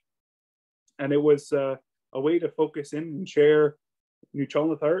Ucluelet. And it was a way to focus in and share Nuu Chah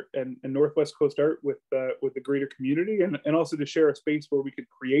Nulth art and Northwest Coast art with the greater community, and also to share a space where we could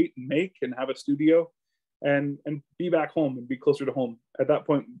create and make and have a studio and be back home and be closer to home. At that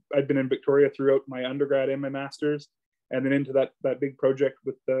point, I'd been in Victoria throughout my undergrad and my master's, and then into that big project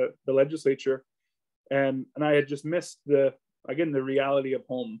with the legislature. And I had just missed the reality of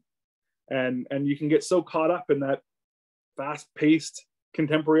home. And you can get so caught up in that fast-paced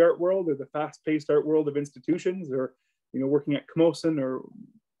contemporary art world, or the fast-paced art world of institutions, or, you know, working at Camosun, or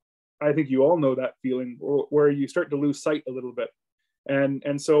I think you all know that feeling, where you start to lose sight a little bit.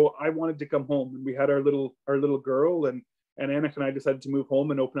 And so I wanted to come home, and we had our little girl, and Annika and I decided to move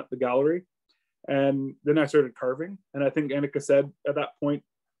home and open up the gallery. And then I started carving. And I think Annika said at that point,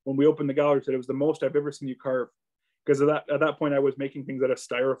 when we opened the gallery, said it was the most I've ever seen you carve. Because at that point, I was making things out of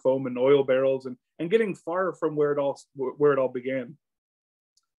styrofoam and oil barrels, and getting far from where it all began.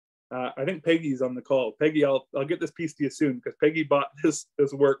 I think Peggy's on the call. Peggy, I'll get this piece to you soon, because Peggy bought this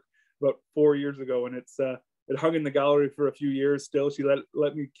work about 4 years ago, and it hung in the gallery for a few years still. She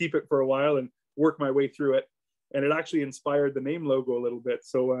let me keep it for a while and work my way through it. And it actually inspired the name logo a little bit.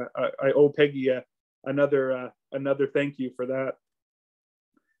 So I owe Peggy another thank you for that.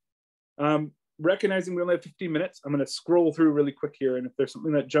 Recognizing we only have 15 minutes, I'm going to scroll through really quick here. And if there's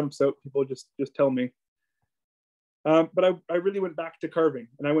something that jumps out, people just tell me. But I really went back to carving,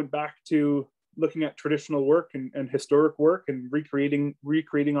 and I went back to looking at traditional work and historic work, and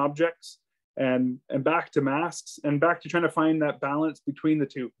recreating objects, and back to masks, and back to trying to find that balance between the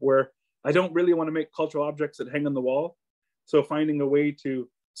two, where I don't really want to make cultural objects that hang on the wall. So finding a way to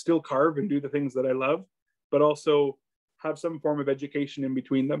still carve and do the things that I love, but also have some form of education in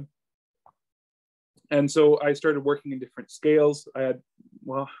between them. And so I started working in different scales. I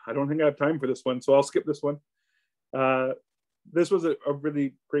don't think I have time for this one, so I'll skip this one. This was a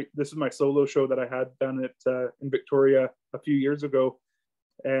really great, this is my solo show that I had done in Victoria a few years ago.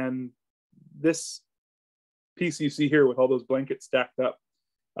 And this piece you see here with all those blankets stacked up,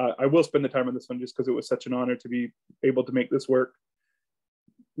 I will spend the time on this one just because it was such an honor to be able to make this work.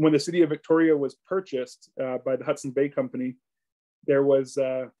 When the city of Victoria was purchased by the Hudson's Bay Company, there was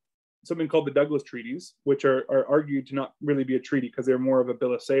something called the Douglas Treaties, which are argued to not really be a treaty because they're more of a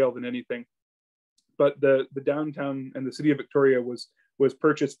bill of sale than anything. But the downtown and the city of Victoria was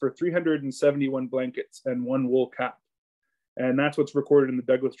purchased for 371 blankets and 1 wool cap. And that's what's recorded in the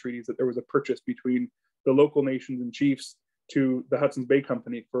Douglas Treaties, that there was a purchase between the local nations and chiefs to the Hudson's Bay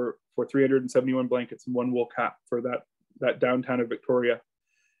Company for 371 blankets and 1 wool cap for that downtown of Victoria.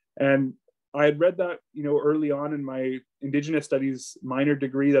 And I had read that, you know, early on in my Indigenous Studies minor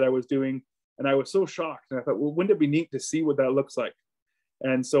degree that I was doing, and I was so shocked. And I thought, well, wouldn't it be neat to see what that looks like?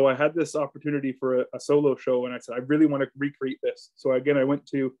 And so I had this opportunity for a solo show, and I said, I really want to recreate this. So again, I went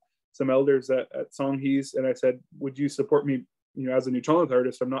to some elders at Songhees, and I said, would you support me, you know, as a Nuu Chah Nulth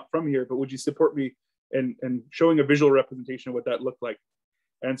artist? I'm not from here, but would you support me in showing a visual representation of what that looked like?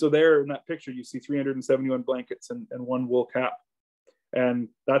 And so there in that picture, you see 371 blankets and 1 wool cap. And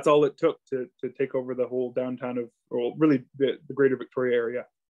that's all it took to take over the whole downtown of, or really the greater Victoria area.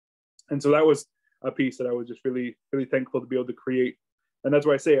 And so that was a piece that I was just really, really thankful to be able to create. And that's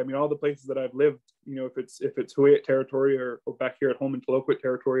why I say, I mean, all the places that I've lived, you know, if it's Huu-ay-aht territory or back here at home in Tlehpik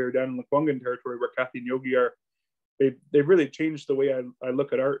territory or down in Lekwungen territory where Kathy and Yogi are, they've really changed the way I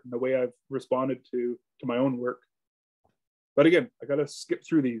look at art and the way I've responded to my own work. But again, I got to skip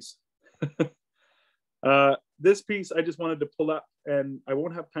through these. This piece I just wanted to pull up, and I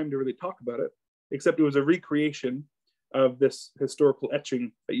won't have time to really talk about it, except it was a recreation of this historical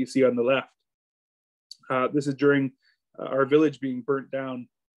etching that you see on the left. This is during our village being burnt down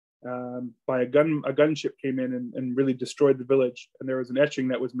by a gunship came in and really destroyed the village. And there was an etching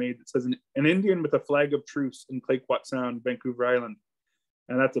that was made that says, an Indian with a flag of truce in Tlehpik Sound, Vancouver Island.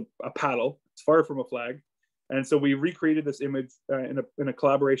 And that's a paddle. It's far from a flag. And so we recreated this image in a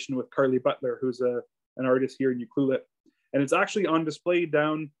collaboration with Carly Butler, who's an artist here in Ucluelet. And it's actually on display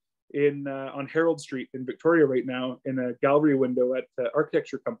down on Herald Street in Victoria right now in a gallery window at the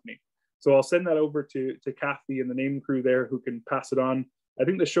architecture company. So I'll send that over to Kathy and the name crew there who can pass it on. I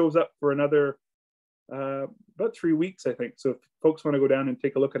think this shows up for another about 3 weeks, I think. So if folks want to go down and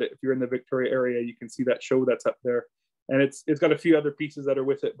take a look at it, if you're in the Victoria area, you can see that show that's up there. And it's got a few other pieces that are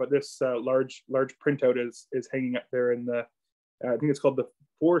with it, but this large printout is hanging up there in the, I think it's called the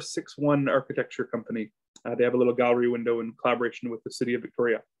 461 Architecture Company. They have a little gallery window in collaboration with the city of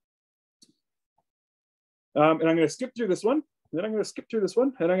Victoria. And I'm going to skip through this one. Then I'm going to skip through this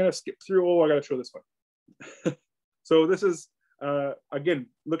one, and I'm going to skip through, I got to show this one. So this is, again,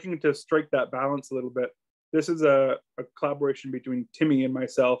 looking to strike that balance a little bit. This is a collaboration between Timmy and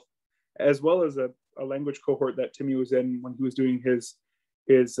myself, as well as a language cohort that Timmy was in when he was doing his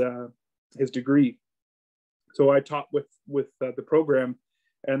degree. So I taught with the program,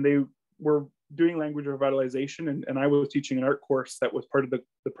 and they were doing language revitalization, and I was teaching an art course that was part of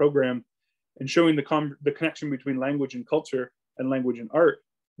the program, and showing the connection between language and culture and language and art.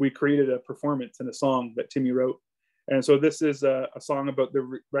 We created a performance and a song that Timmy wrote. And so this is a song about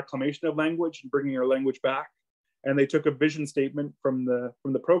the reclamation of language and bringing our language back. And they took a vision statement from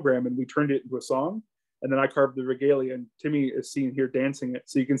the program, and we turned it into a song. And then I carved the regalia, and Timmy is seen here dancing it.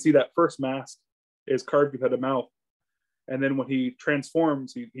 So you can see that first mask is carved without a mouth. And then when he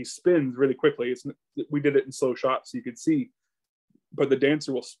transforms, he spins really quickly. We did it in slow shots so you could see, but the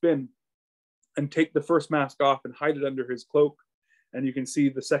dancer will spin and take the first mask off and hide it under his cloak. And you can see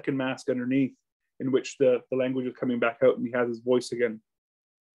the second mask underneath, in which the language is coming back out and he has his voice again.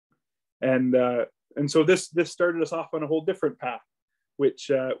 And so this started us off on a whole different path,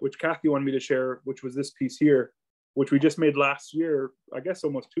 which Kathy wanted me to share, which was this piece here, which we just made last year, I guess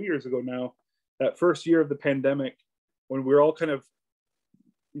almost 2 years ago now, that first year of the pandemic, when we were all kind of,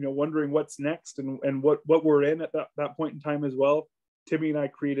 wondering what's next and what we're in at that point in time as well. Timmy and I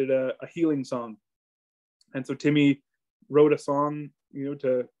created a healing song. And so Timmy wrote a song,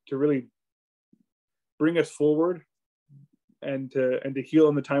 to really bring us forward and to heal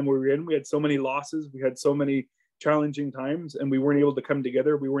in the time we were in. We had so many losses, we had so many challenging times, and we weren't able to come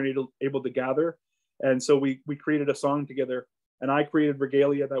together. We weren't able to gather. And so we created a song together, and I created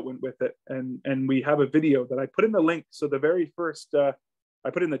regalia that went with it. And we have a video that I put in the link. So the very first, I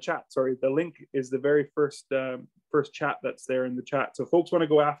put in the chat, sorry, the link is the very first chat that's there in the chat. So folks want to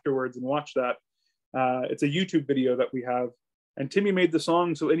go afterwards and watch that. It's a YouTube video that we have. And Timmy made the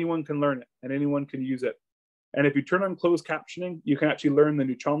song so anyone can learn it and anyone can use it. And if you turn on closed captioning, you can actually learn the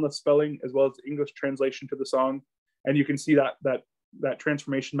Nuu Chah Nulth spelling as well as the English translation to the song. And you can see that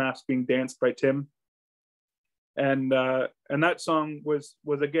transformation mask being danced by Tim. And that song was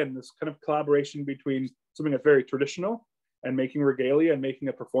again, this kind of collaboration between something that's very traditional and making regalia and making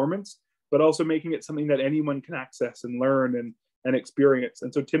a performance, but also making it something that anyone can access and learn and experience.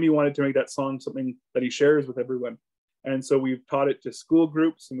 And so Timmy wanted to make that song something that he shares with everyone. And so we've taught it to school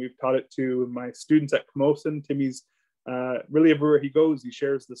groups, and we've taught it to my students at Camosun. Timmy's really everywhere he goes, he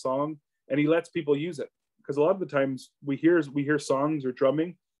shares the song and he lets people use it. Because a lot of the times we hear songs or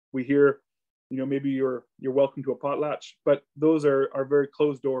drumming, we hear, maybe you're welcome to a potlatch, but those are very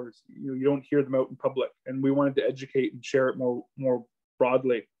closed doors. You don't hear them out in public. And we wanted to educate and share it more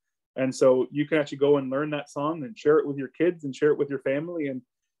broadly. And so you can actually go and learn that song and share it with your kids and share it with your family. And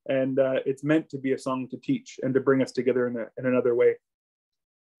it's meant to be a song to teach and to bring us together in another way.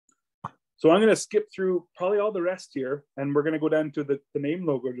 So I'm going to skip through probably all the rest here, and we're going to go down to the name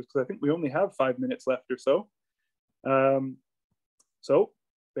logo, just because I think we only have 5 minutes left or so. So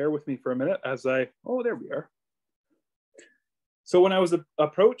bear with me for a minute as there we are. So when I was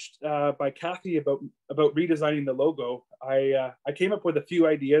approached by Kathy about redesigning the logo, I came up with a few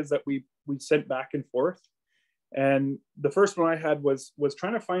ideas that we sent back and forth. And the first one I had was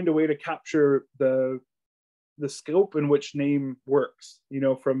trying to find a way to capture the scope in which name works,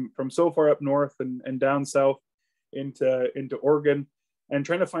 from so far up north and down south into Oregon. and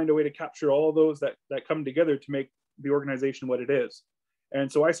trying to find a way to capture all of those that come together to make the organization what it is.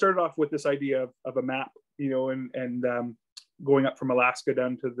 And so I started off with this idea of a map, you know, and going up from Alaska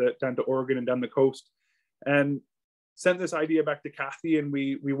down to Oregon and down the coast, and sent this idea back to Kathy, and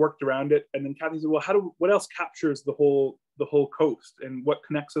we worked around it. And then Kathy said, well, what else captures the whole coast and what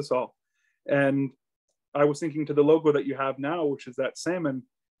connects us all? And I was thinking to the logo that you have now, which is that salmon,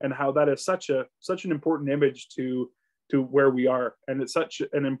 and how that is such an important image to where we are. And it's such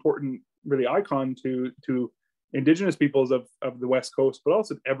an important, really, icon to Indigenous peoples of the West Coast, but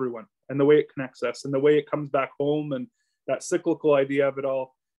also everyone, and the way it connects us and the way it comes back home, and that cyclical idea of it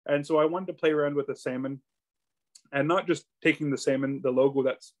all. And so I wanted to play around with the salmon, and not just taking the salmon, the logo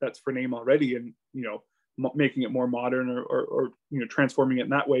that's for name already, and, you know, making it more modern or you know, transforming it in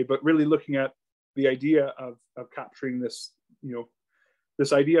that way, but really looking at the idea of capturing this, you know,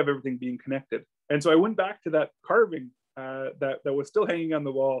 this idea of everything being connected. And so I went back to that carving that was still hanging on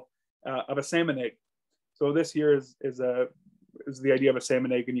the wall of a salmon egg. So this here is the idea of a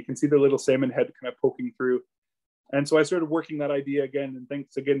salmon egg, and you can see the little salmon head kind of poking through. And so I started working that idea again, and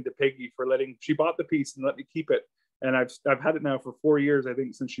thanks again to Peggy for she bought the piece and let me keep it. And I've had it now for 4 years, I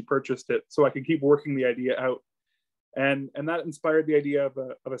think, since she purchased it, so I can keep working the idea out. And that inspired the idea of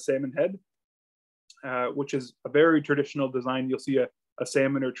a salmon head, which is a very traditional design. You'll see a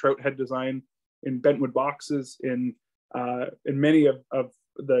salmon or trout head design in bentwood boxes, in many of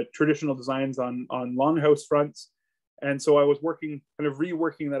the traditional designs on longhouse fronts. And so I was reworking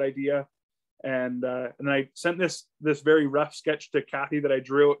that idea, and I sent this very rough sketch to Kathy that I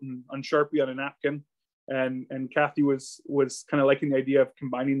drew out on Sharpie on a napkin, and Kathy was kind of liking the idea of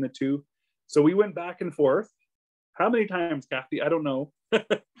combining the two. So we went back and forth. How many times, Kathy? I don't know.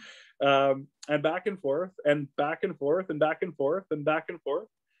 And back and forth and back and forth and back and forth and back and forth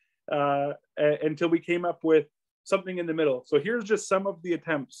until we came up with something in the middle. So here's just some of the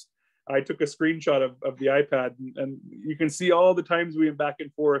attempts. I took a screenshot of the iPad, and you can see all the times we went back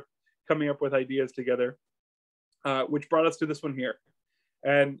and forth coming up with ideas together, which brought us to this one here.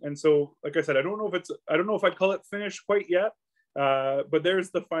 And so, like I said, I don't know if I'd call it finished quite yet, but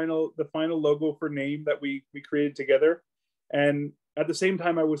there's the final logo for name that we created together. And at the same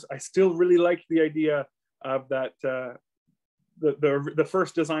time, I still really liked the idea of that the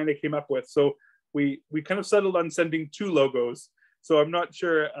first design I came up with. So we kind of settled on sending 2 logos. So I'm not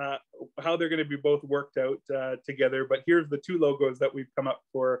sure how they're going to be both worked out together, but here's the 2 logos that we've come up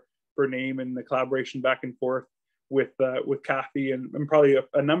for name, and the collaboration back and forth with Kathy and probably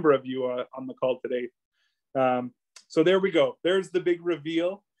a number of you on the call today. So there we go. There's the big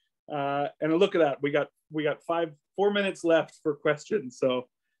reveal. And look at that. We got 4 minutes left for questions. So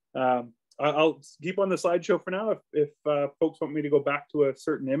I'll keep on the slideshow for now if folks want me to go back to a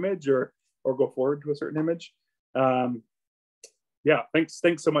certain image or go forward to a certain image. Yeah, thanks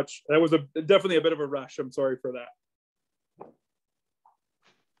so much. That was definitely a bit of a rush. I'm sorry for that.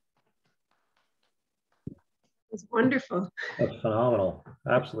 It's wonderful. That's phenomenal.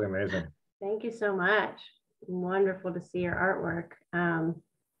 Absolutely amazing. Thank you so much. Wonderful to see your artwork.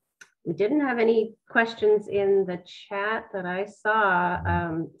 We didn't have any questions in the chat that I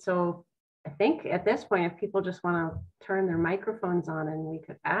saw. So I think at this point, if people just want to turn their microphones on, and we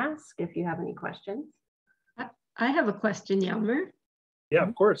could ask if you have any questions. I have a question, Hjalmer. Yeah,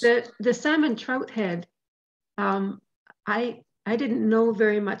 of course. The salmon trout head, I didn't know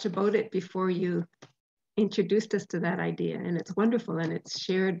very much about it before you introduced us to that idea, and it's wonderful, and it's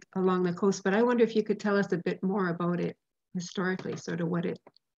shared along the coast. But I wonder if you could tell us a bit more about it historically, sort of what the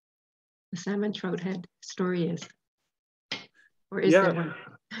salmon trout head story is. Or is there one?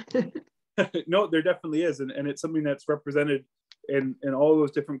 No, there definitely is, and it's something that's represented in all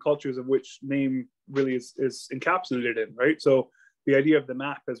those different cultures of which name really is encapsulated in, right? So the idea of the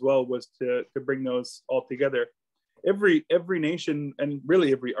map as well was to bring those all together. Every nation and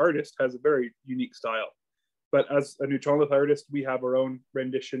really every artist has a very unique style. But as a Nuu Chah Nulth artist, we have our own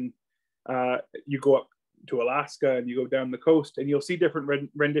rendition. You go up to Alaska and you go down the coast, and you'll see different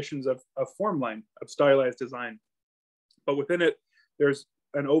renditions of form line, of stylized design. But within it, there's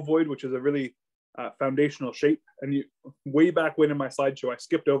an ovoid, which is a really foundational shape. And way back when in my slideshow, I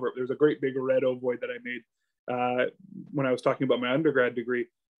skipped over it. There's a great big red ovoid that I made when I was talking about my undergrad degree.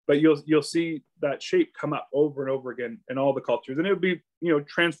 But you'll see that shape come up over and over again in all the cultures, and it would be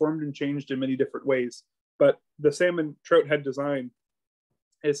transformed and changed in many different ways. But the salmon trout head design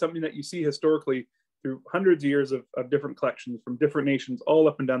is something that you see historically through hundreds of years of different collections from different nations all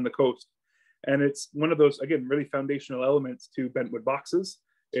up and down the coast. And it's one of those, again, really foundational elements to bentwood boxes.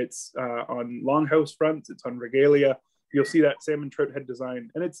 It's on longhouse fronts, it's on regalia, you'll see that salmon trout head design,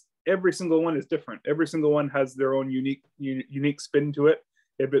 and it's every single one is different. Every single one has their own unique spin to it,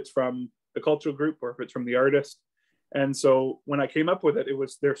 if it's from the cultural group or if it's from the artist. And so when I came up with it,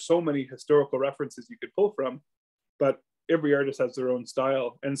 there's so many historical references you could pull from, but every artist has their own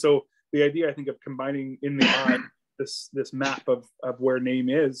style. And so the idea, I think, of combining in the eye this map of where name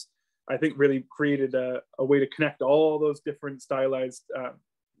is, I think really created a way to connect all those different stylized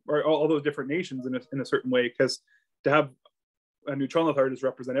or all those different nations in a certain way. Because to have a Nuu Chah Nulth artist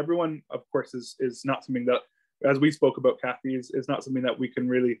represent everyone, of course, is not something that, as we spoke about, Kathy, is not something that we can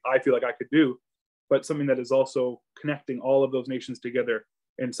really, I feel like I could do, but something that is also connecting all of those nations together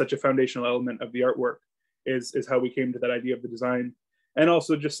in such a foundational element of the artwork is how we came to that idea of the design. And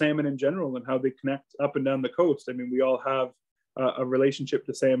also just salmon in general and how they connect up and down the coast. I mean, we all have a relationship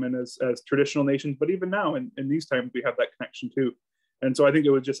to salmon as traditional nations, but even now in these times, we have that connection too. And so I think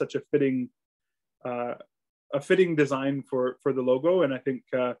it was just such a fitting design for the logo. And I think,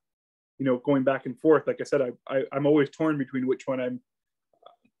 going back and forth, like I said, I'm always torn between which one I'm,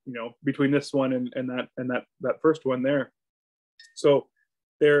 between this one and that first one there. So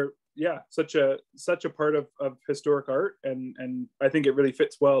they're, such a part of historic art, and I think it really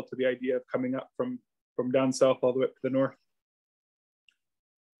fits well to the idea of coming up from down south all the way up to the north.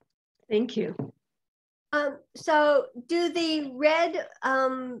 Thank you. So do the red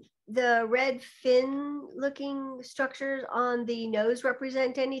fin looking structures on the nose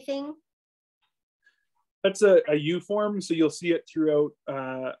represent anything? That's a U form, so you'll see it throughout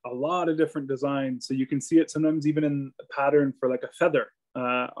a lot of different designs. So you can see it sometimes even in a pattern for like a feather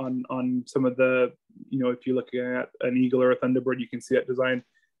on some of the, if you're looking at an eagle or a thunderbird, you can see that design.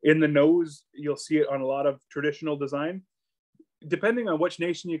 In the nose, you'll see it on a lot of traditional design. Depending on which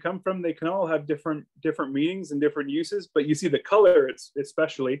nation you come from, they can all have different meanings and different uses, but you see the color, it's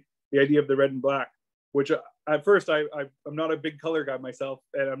especially the idea of the red and black, which at first I'm not a big color guy myself,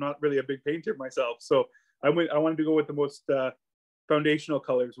 and I'm not really a big painter myself. So I wanted to go with the most foundational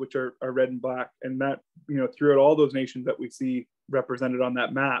colors, which are red and black. And that, throughout all those nations that we see represented on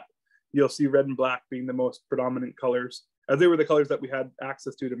that map, you'll see red and black being the most predominant colors, as they were the colors that we had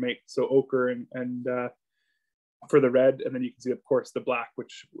access to make. So ochre and for the red, and then you can see, of course, the black,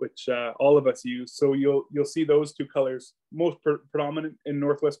 which all of us use. So you'll see those two colors most predominant in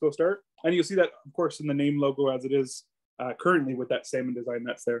Northwest Coast art, and you'll see that, of course, in the name logo as it is currently with that salmon design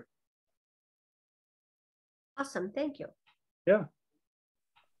that's there. Awesome, thank you. Yeah.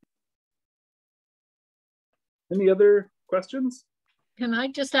 Any other questions? Can I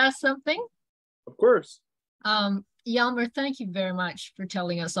just ask something? Of course. Hjalmer, thank you very much for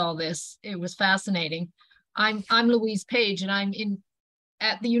telling us all this. It was fascinating. I'm Louise Page, and I'm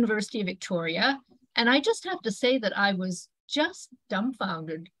at the University of Victoria. And I just have to say that I was just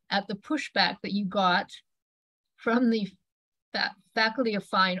dumbfounded at the pushback that you got from the Faculty of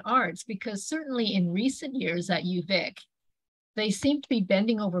Fine Arts, because certainly in recent years at UVic, they seem to be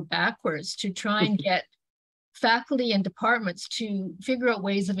bending over backwards to try and get faculty and departments to figure out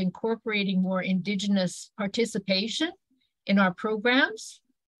ways of incorporating more Indigenous participation in our programs.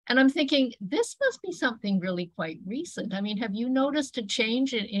 And I'm thinking, this must be something really quite recent. I mean, have you noticed a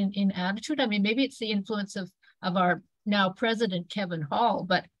change in attitude? I mean, maybe it's the influence of our now president, Kevin Hall,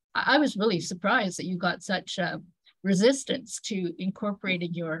 but I was really surprised that you got such resistance to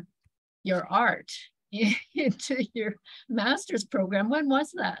incorporating your art into your master's program. When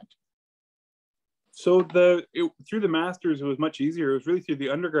was that? So through the master's, it was much easier. It was really through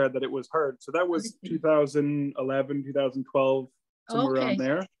the undergrad that it was hard. So that was 2011, 2012, somewhere around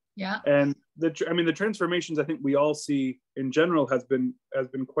there. Yeah. And the transformations I think we all see in general has been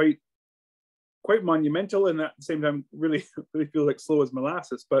quite monumental, and at the same time really feel like slow as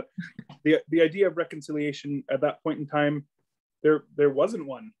molasses. But the idea of reconciliation at that point in time, there wasn't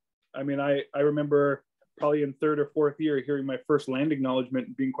one. I mean, I remember probably in third or fourth year hearing my first land acknowledgement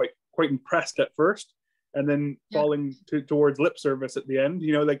and being quite impressed at first, and then falling towards lip service at the end.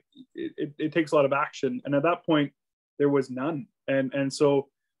 Like it takes a lot of action, and at that point there was none. And so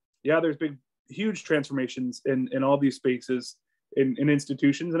there's huge transformations in all these spaces in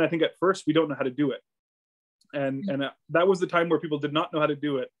institutions, and I think at first we don't know how to do it, and that was the time where people did not know how to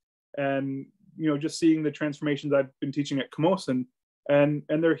do it. And just seeing the transformations I've been teaching at Camosun, and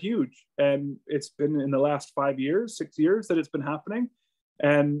they're huge, and it's been in the last 6 years that it's been happening.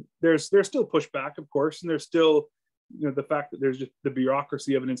 And there's still pushback, of course, and there's still the fact that there's just the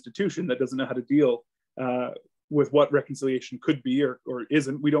bureaucracy of an institution that doesn't know how to deal with what reconciliation could be or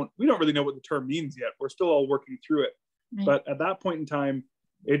isn't. We don't really know what the term means yet. We're still all working through it. Right. But at that point in time,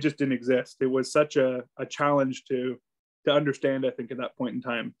 it just didn't exist. It was such a challenge to understand, I think, at that point in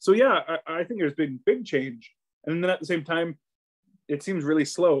time. So I think there's been big change And then at the same time, it seems really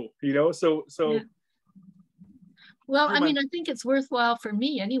slow, you know? So yeah. Well, I mean, I think it's worthwhile for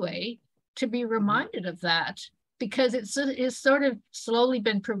me anyway to be reminded of that, because it's sort of slowly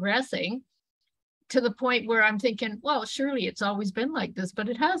been progressing to the point where I'm thinking, well, surely it's always been like this, but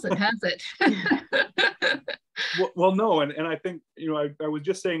it hasn't, has it? well, no, and I think, you know, I was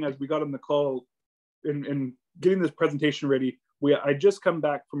just saying as we got on the call and getting this presentation ready, I just come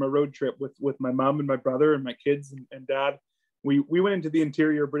back from a road trip with my mom and my brother and my kids and dad. We went into the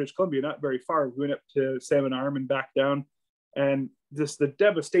interior of British Columbia, not very far. We went up to Salmon Arm and back down, and just the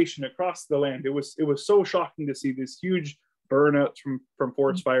devastation across the land. It was so shocking to see these huge burnouts from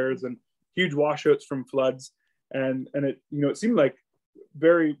forest fires and huge washouts from floods, and it, you know, it seemed like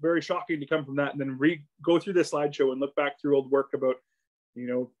very, very shocking to come from that and then go through this slideshow and look back through old work about, you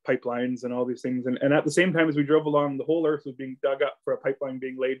know, pipelines and all these things. And at the same time as we drove along, the whole earth was being dug up for a pipeline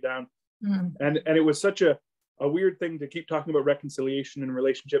being laid down. And it was such a weird thing to keep talking about reconciliation and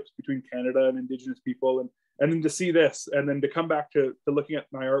relationships between Canada and Indigenous people, and then to see this, and then to come back to looking at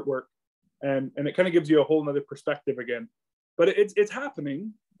my artwork, and it kind of gives you a whole nother perspective again. But it's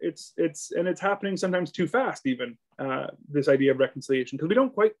happening. It's happening sometimes too fast, even this idea of reconciliation,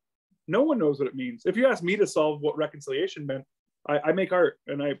 because no one knows what it means. If you ask me to solve what reconciliation meant, I make art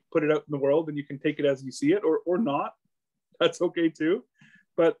and I put it out in the world, and you can take it as you see it or not. That's okay too.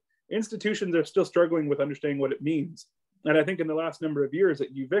 But institutions are still struggling with understanding what it means. And I think in the last number of years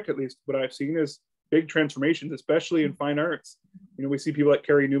at UVic, at least what I've seen is big transformations, especially in fine arts. You know, we see people like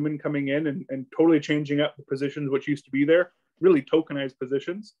Carrie Newman coming in and totally changing up the positions which used to be there, really tokenized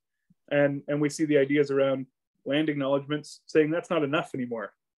positions. And we see the ideas around land acknowledgements saying that's not enough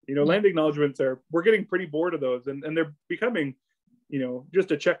anymore. You know, land acknowledgements we're getting pretty bored of those, and they're becoming, you know, just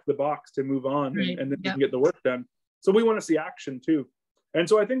to check the box to move on, and then you can get the work done. So we want to see action too. And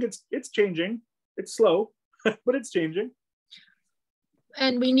so I think it's changing. It's slow, but it's changing.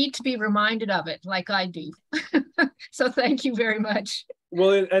 And we need to be reminded of it, like I do. So thank you very much.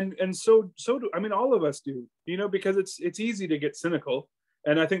 Well, and so do, I mean, all of us do, you know, because it's easy to get cynical.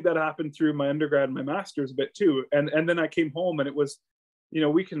 And I think that happened through my undergrad and my master's a bit too. And then I came home, and it was, you know,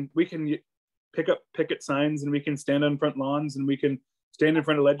 we can pick up picket signs, and we can stand on front lawns, and we can stand in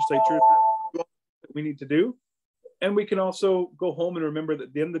front of legislatures, that we need to do. And we can also go home and remember that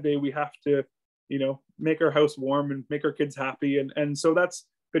at the end of the day, we have to, you know, make our house warm and make our kids happy. And so that's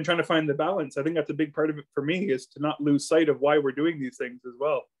been trying to find the balance. I think that's a big part of it for me, is to not lose sight of why we're doing these things as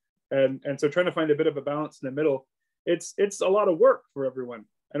well. And so trying to find a bit of a balance in the middle. It's a lot of work for everyone.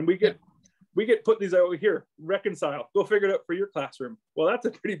 And we get put these out here, reconcile, go figure it out for your classroom. Well, that's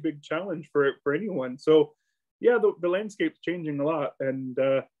a pretty big challenge for anyone. So yeah, the landscape's changing a lot. And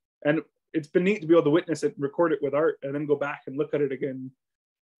it's been neat to be able to witness it and record it with art, and then go back and look at it again.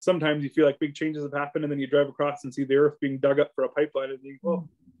 Sometimes you feel like big changes have happened, and then you drive across and see the earth being dug up for a pipeline, and you go, well,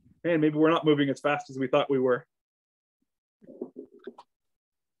 man, maybe we're not moving as fast as we thought we were.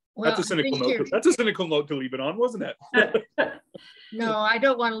 Well, that's a cynical note. That's a cynical note to leave it on, wasn't it? No, I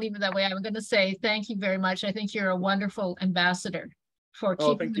don't want to leave it that way. I'm going to say thank you very much. I think you're a wonderful ambassador for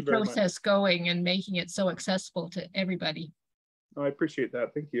keeping the process going and making it so accessible to everybody. Oh, I appreciate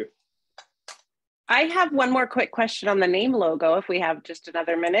that. Thank you. I have one more quick question on the name logo, if we have just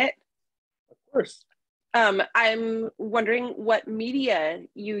another minute. Of course. I'm wondering what media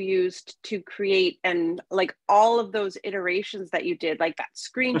you used to create, and like all of those iterations that you did, like that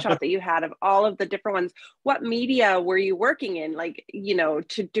screenshot that you had of all of the different ones. What media were you working in, like, you know,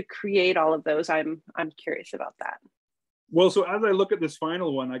 to create all of those? I'm curious about that. Well, so as I look at this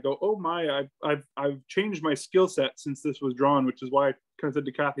final one, I go, oh my, I've changed my skill set since this was drawn, which is why I kind of said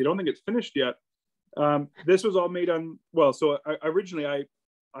to Kathy, I don't think it's finished yet. This was all made on, well, so originally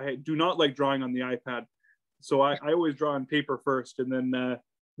I do not like drawing on the iPad. So I always draw on paper first, and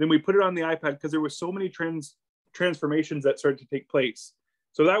then we put it on the iPad because there were so many transformations that started to take place.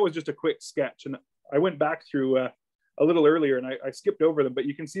 So that was just a quick sketch, and I went back through a little earlier, and I skipped over them, but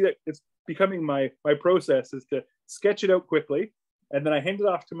you can see that it's becoming my process is to sketch it out quickly, and then I hand it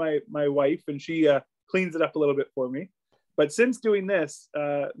off to my wife, and she cleans it up a little bit for me. But since doing this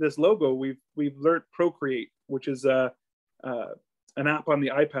logo, we've learned Procreate, which is an app on the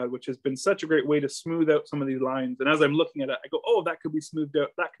iPad, which has been such a great way to smooth out some of these lines. And as I'm looking at it, I go, oh, that could be smoothed out.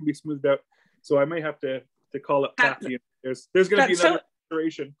 That can be smoothed out. So I may have to call up Kathy. There's going to be another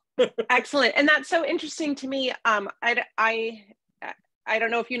iteration. Excellent. And that's so interesting to me. I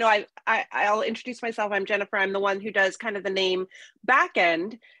don't know if you know, I'll introduce myself. I'm Jennifer. I'm the one who does kind of the name back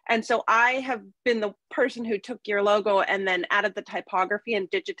end. And so I have been the person who took your logo and then added the typography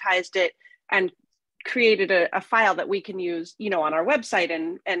and digitized it and created a file that we can use, you know, on our website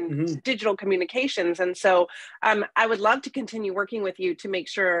and digital communications. And so I would love to continue working with you to make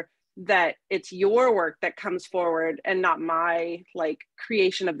sure that it's your work that comes forward and not my like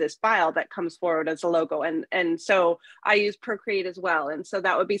creation of this file that comes forward as a logo. And so I use Procreate as well. And so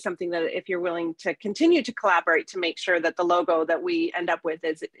that would be something that if you're willing to continue to collaborate to make sure that the logo that we end up with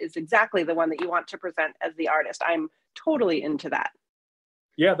is exactly the one that you want to present as the artist, I'm totally into that.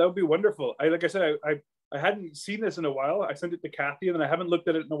 Yeah, that would be wonderful. Like I said, I hadn't seen this in a while. I sent it to Kathy and then I haven't looked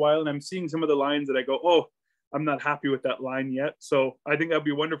at it in a while, and I'm seeing some of the lines that I go, oh, I'm not happy with that line yet. So I think that'd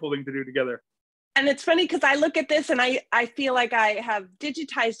be a wonderful thing to do together. And it's funny because I look at this and I feel like I have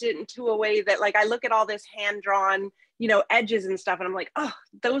digitized it into a way that like I look at all this hand-drawn, you know, edges and stuff, and I'm like, oh,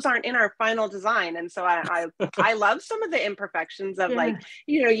 those aren't in our final design. And so I love some of the imperfections of like,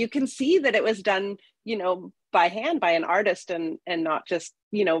 you know, you can see that it was done, you know, by hand by an artist and not just,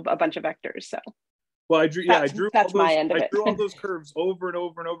 you know, a bunch of vectors. So well, I drew all those curves over and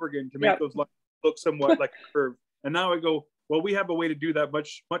over and over again to make those lines look somewhat like a curve. And now I go, well, we have a way to do that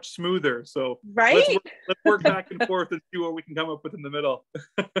much smoother. So let's work back and forth and see what we can come up with in the middle.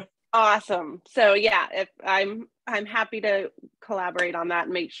 Awesome. So yeah, if I'm happy to collaborate on that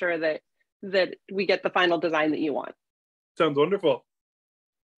and make sure that we get the final design that you want. Sounds wonderful.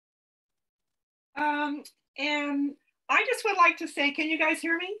 And I just would like to say, can you guys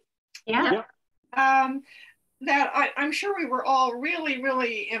hear me? Yeah. That I'm sure we were all really,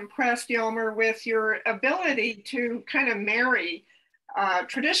 really impressed, Hjalmer, with your ability to kind of marry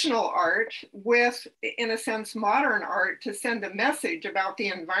traditional art with, in a sense, modern art to send a message about the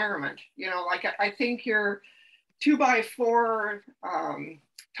environment. You know, like I think your 2x4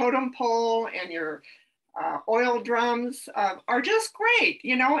 totem pole and your oil drums are just great,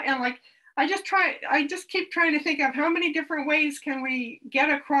 you know, and like, I just keep trying to think of how many different ways can we get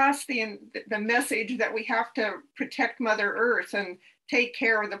across the message that we have to protect Mother Earth and take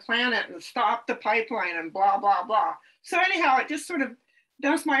care of the planet and stop the pipeline and blah, blah, blah. So anyhow, it just sort of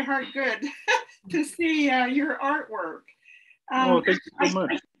does my heart good to see your artwork. Oh, thank you so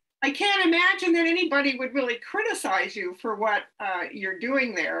much. I can't imagine that anybody would really criticize you for what you're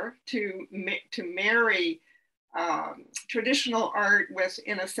doing there to marry traditional art with,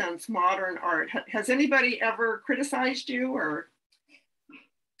 in a sense, modern art. Has anybody ever criticized you, or?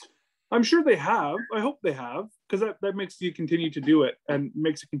 I'm sure they have. I hope they have, because that makes you continue to do it and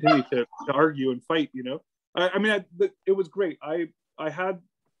makes you continue to argue and fight, you know? I mean, it was great. I had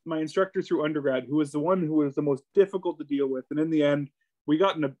my instructor through undergrad, who was the one who was the most difficult to deal with. And in the end, we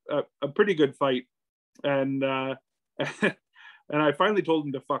got in a pretty good fight. And and I finally told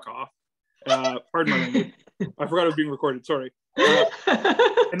him to fuck off. Pardon my language. I forgot it was being recorded, sorry. And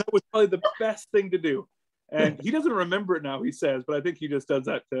that was probably the best thing to do. And he doesn't remember it now, he says, but I think he just does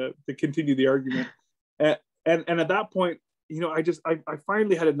that to continue the argument. And at that point, you know, I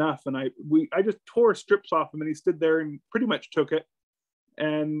finally had enough, and I just tore strips off him, and he stood there and pretty much took it.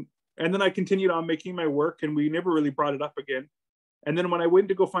 And then I continued on making my work, and we never really brought it up again. And then when I went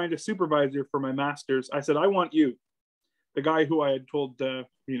to go find a supervisor for my master's, I said, I want you, the guy who I had told,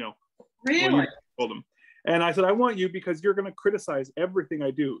 you know, really? Told him. And I said, I want you because you're going to criticize everything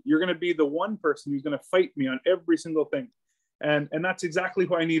I do. You're going to be the one person who's going to fight me on every single thing. And that's exactly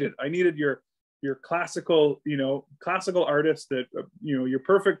who I needed. I needed your classical, you know, classical artist that, you know, your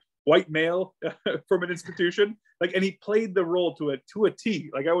perfect white male from an institution. Like, and he played the role to a T.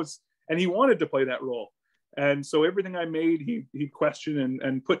 Like and he wanted to play that role. And so everything I made, he questioned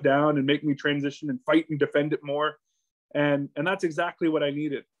and put down and make me transition and fight and defend it more. And that's exactly what I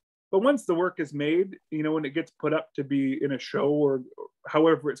needed. But once the work is made, you know, when it gets put up to be in a show or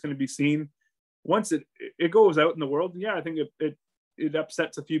however it's going to be seen, once it goes out in the world, yeah, I think it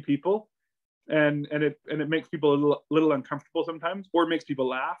upsets a few people, and it makes people a little uncomfortable sometimes, or it makes people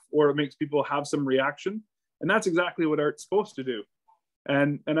laugh, or it makes people have some reaction, and that's exactly what art's supposed to do.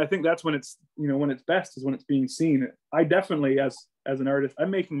 And I think that's when it's, you know, when it's best is when it's being seen. I definitely, as an artist,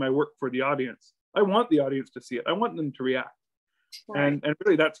 I'm making my work for the audience. I want the audience to see it. I want them to react. Right. And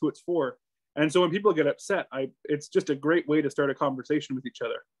really that's who it's for. And so when people get upset, it's just a great way to start a conversation with each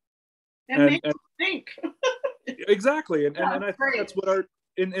other. And make them think. Exactly. And I think that's what art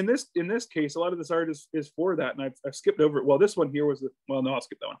in this case, a lot of this art is for that. And I've skipped over it. Well, this one here was no, I'll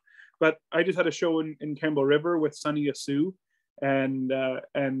skip that one. But I just had a show in Campbell River with Sonny Yasu. And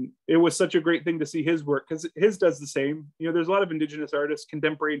it was such a great thing to see his work, because his does the same. You know, there's a lot of Indigenous artists,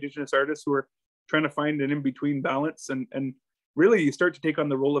 contemporary Indigenous artists, who are trying to find an in-between balance, and really you start to take on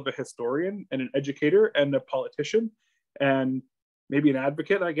the role of a historian and an educator and a politician and maybe an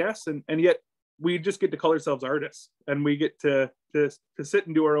advocate, I guess, and yet we just get to call ourselves artists, and we get to to sit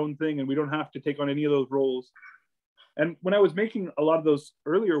and do our own thing, and we don't have to take on any of those roles. And when I was making a lot of those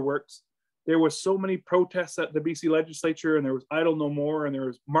earlier works, there was so many protests at the BC legislature, and there was Idle No More, and there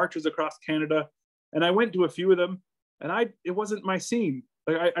was marches across Canada. And I went to a few of them, and it wasn't my scene.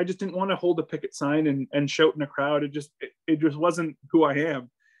 Like I just didn't want to hold a picket sign and shout in a crowd. It just wasn't who I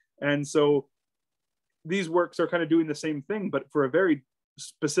am. And so these works are kind of doing the same thing, but for a very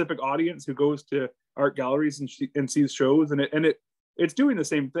specific audience who goes to art galleries and sees shows, and it's doing the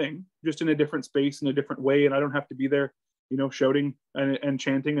same thing, just in a different space, in a different way. And I don't have to be there, you know, shouting and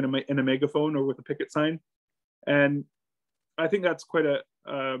chanting in a megaphone or with a picket sign. And I think that's quite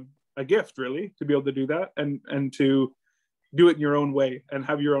a gift, really, to be able to do that and to do it in your own way and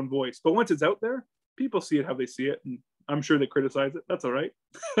have your own voice. But once it's out there, people see it how they see it, and I'm sure they criticize it. That's all right.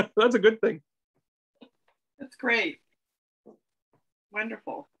 That's a good thing. That's great.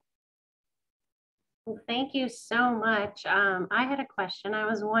 Wonderful. Well, thank you so much. I had a question. I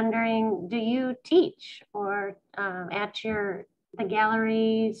was wondering, do you teach or at the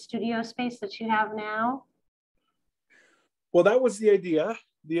gallery studio space that you have now? Well, that was the idea.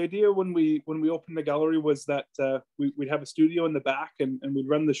 The idea when we opened the gallery was that we'd have a studio in the back, and we'd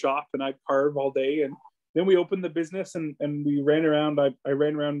run the shop, and I'd carve all day. And then we opened the business, and we ran around. I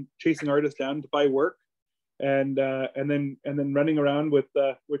ran around chasing artists down to buy work, and then running around with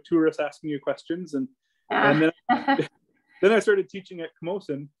tourists asking you questions, and then then I started teaching at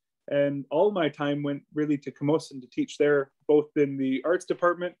Camosun, and all my time went really to Camosun to teach there, both in the arts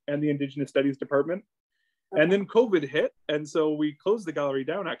department and the Indigenous Studies department. And then COVID hit, and so we closed the gallery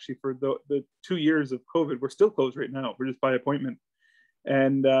down actually for the 2 years of COVID. We're still closed right now. We're just by appointment.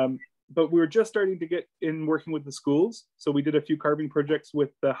 And but we were just starting to get in working with the schools. So we did a few carving projects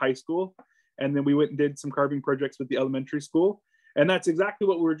with the high school, and then we went and did some carving projects with the elementary school. And that's exactly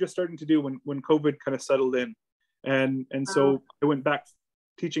what we were just starting to do when COVID kind of settled in. And so I went back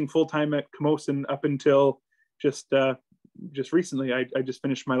teaching full-time at Camosun up until just recently. I just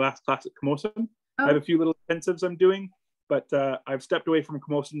finished my last class at Camosun. I have a few little intensives I'm doing, but I've stepped away from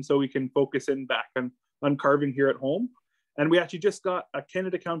Camosun so we can focus in back on carving here at home. And we actually just got a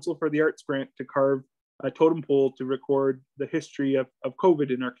Canada Council for the Arts grant to carve a totem pole to record the history of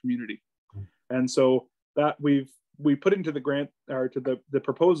COVID in our community. And so that we put into the grant, or to the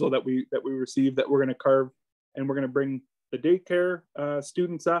proposal that we received, that we're going to carve, and we're going to bring the daycare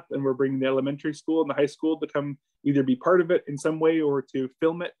students up, and we're bringing the elementary school and the high school to come either be part of it in some way, or to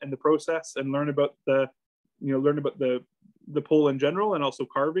film it in the process and learn about the pole in general, and also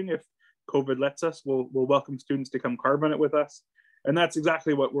carving. If COVID lets us, we'll welcome students to come carve on it with us. And that's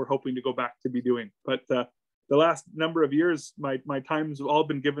exactly what we're hoping to go back to be doing. But the last number of years, my time's all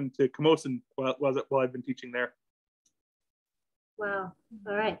been given to Camosun while I've been teaching there. Wow.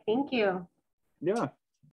 All right. Thank you. Yeah.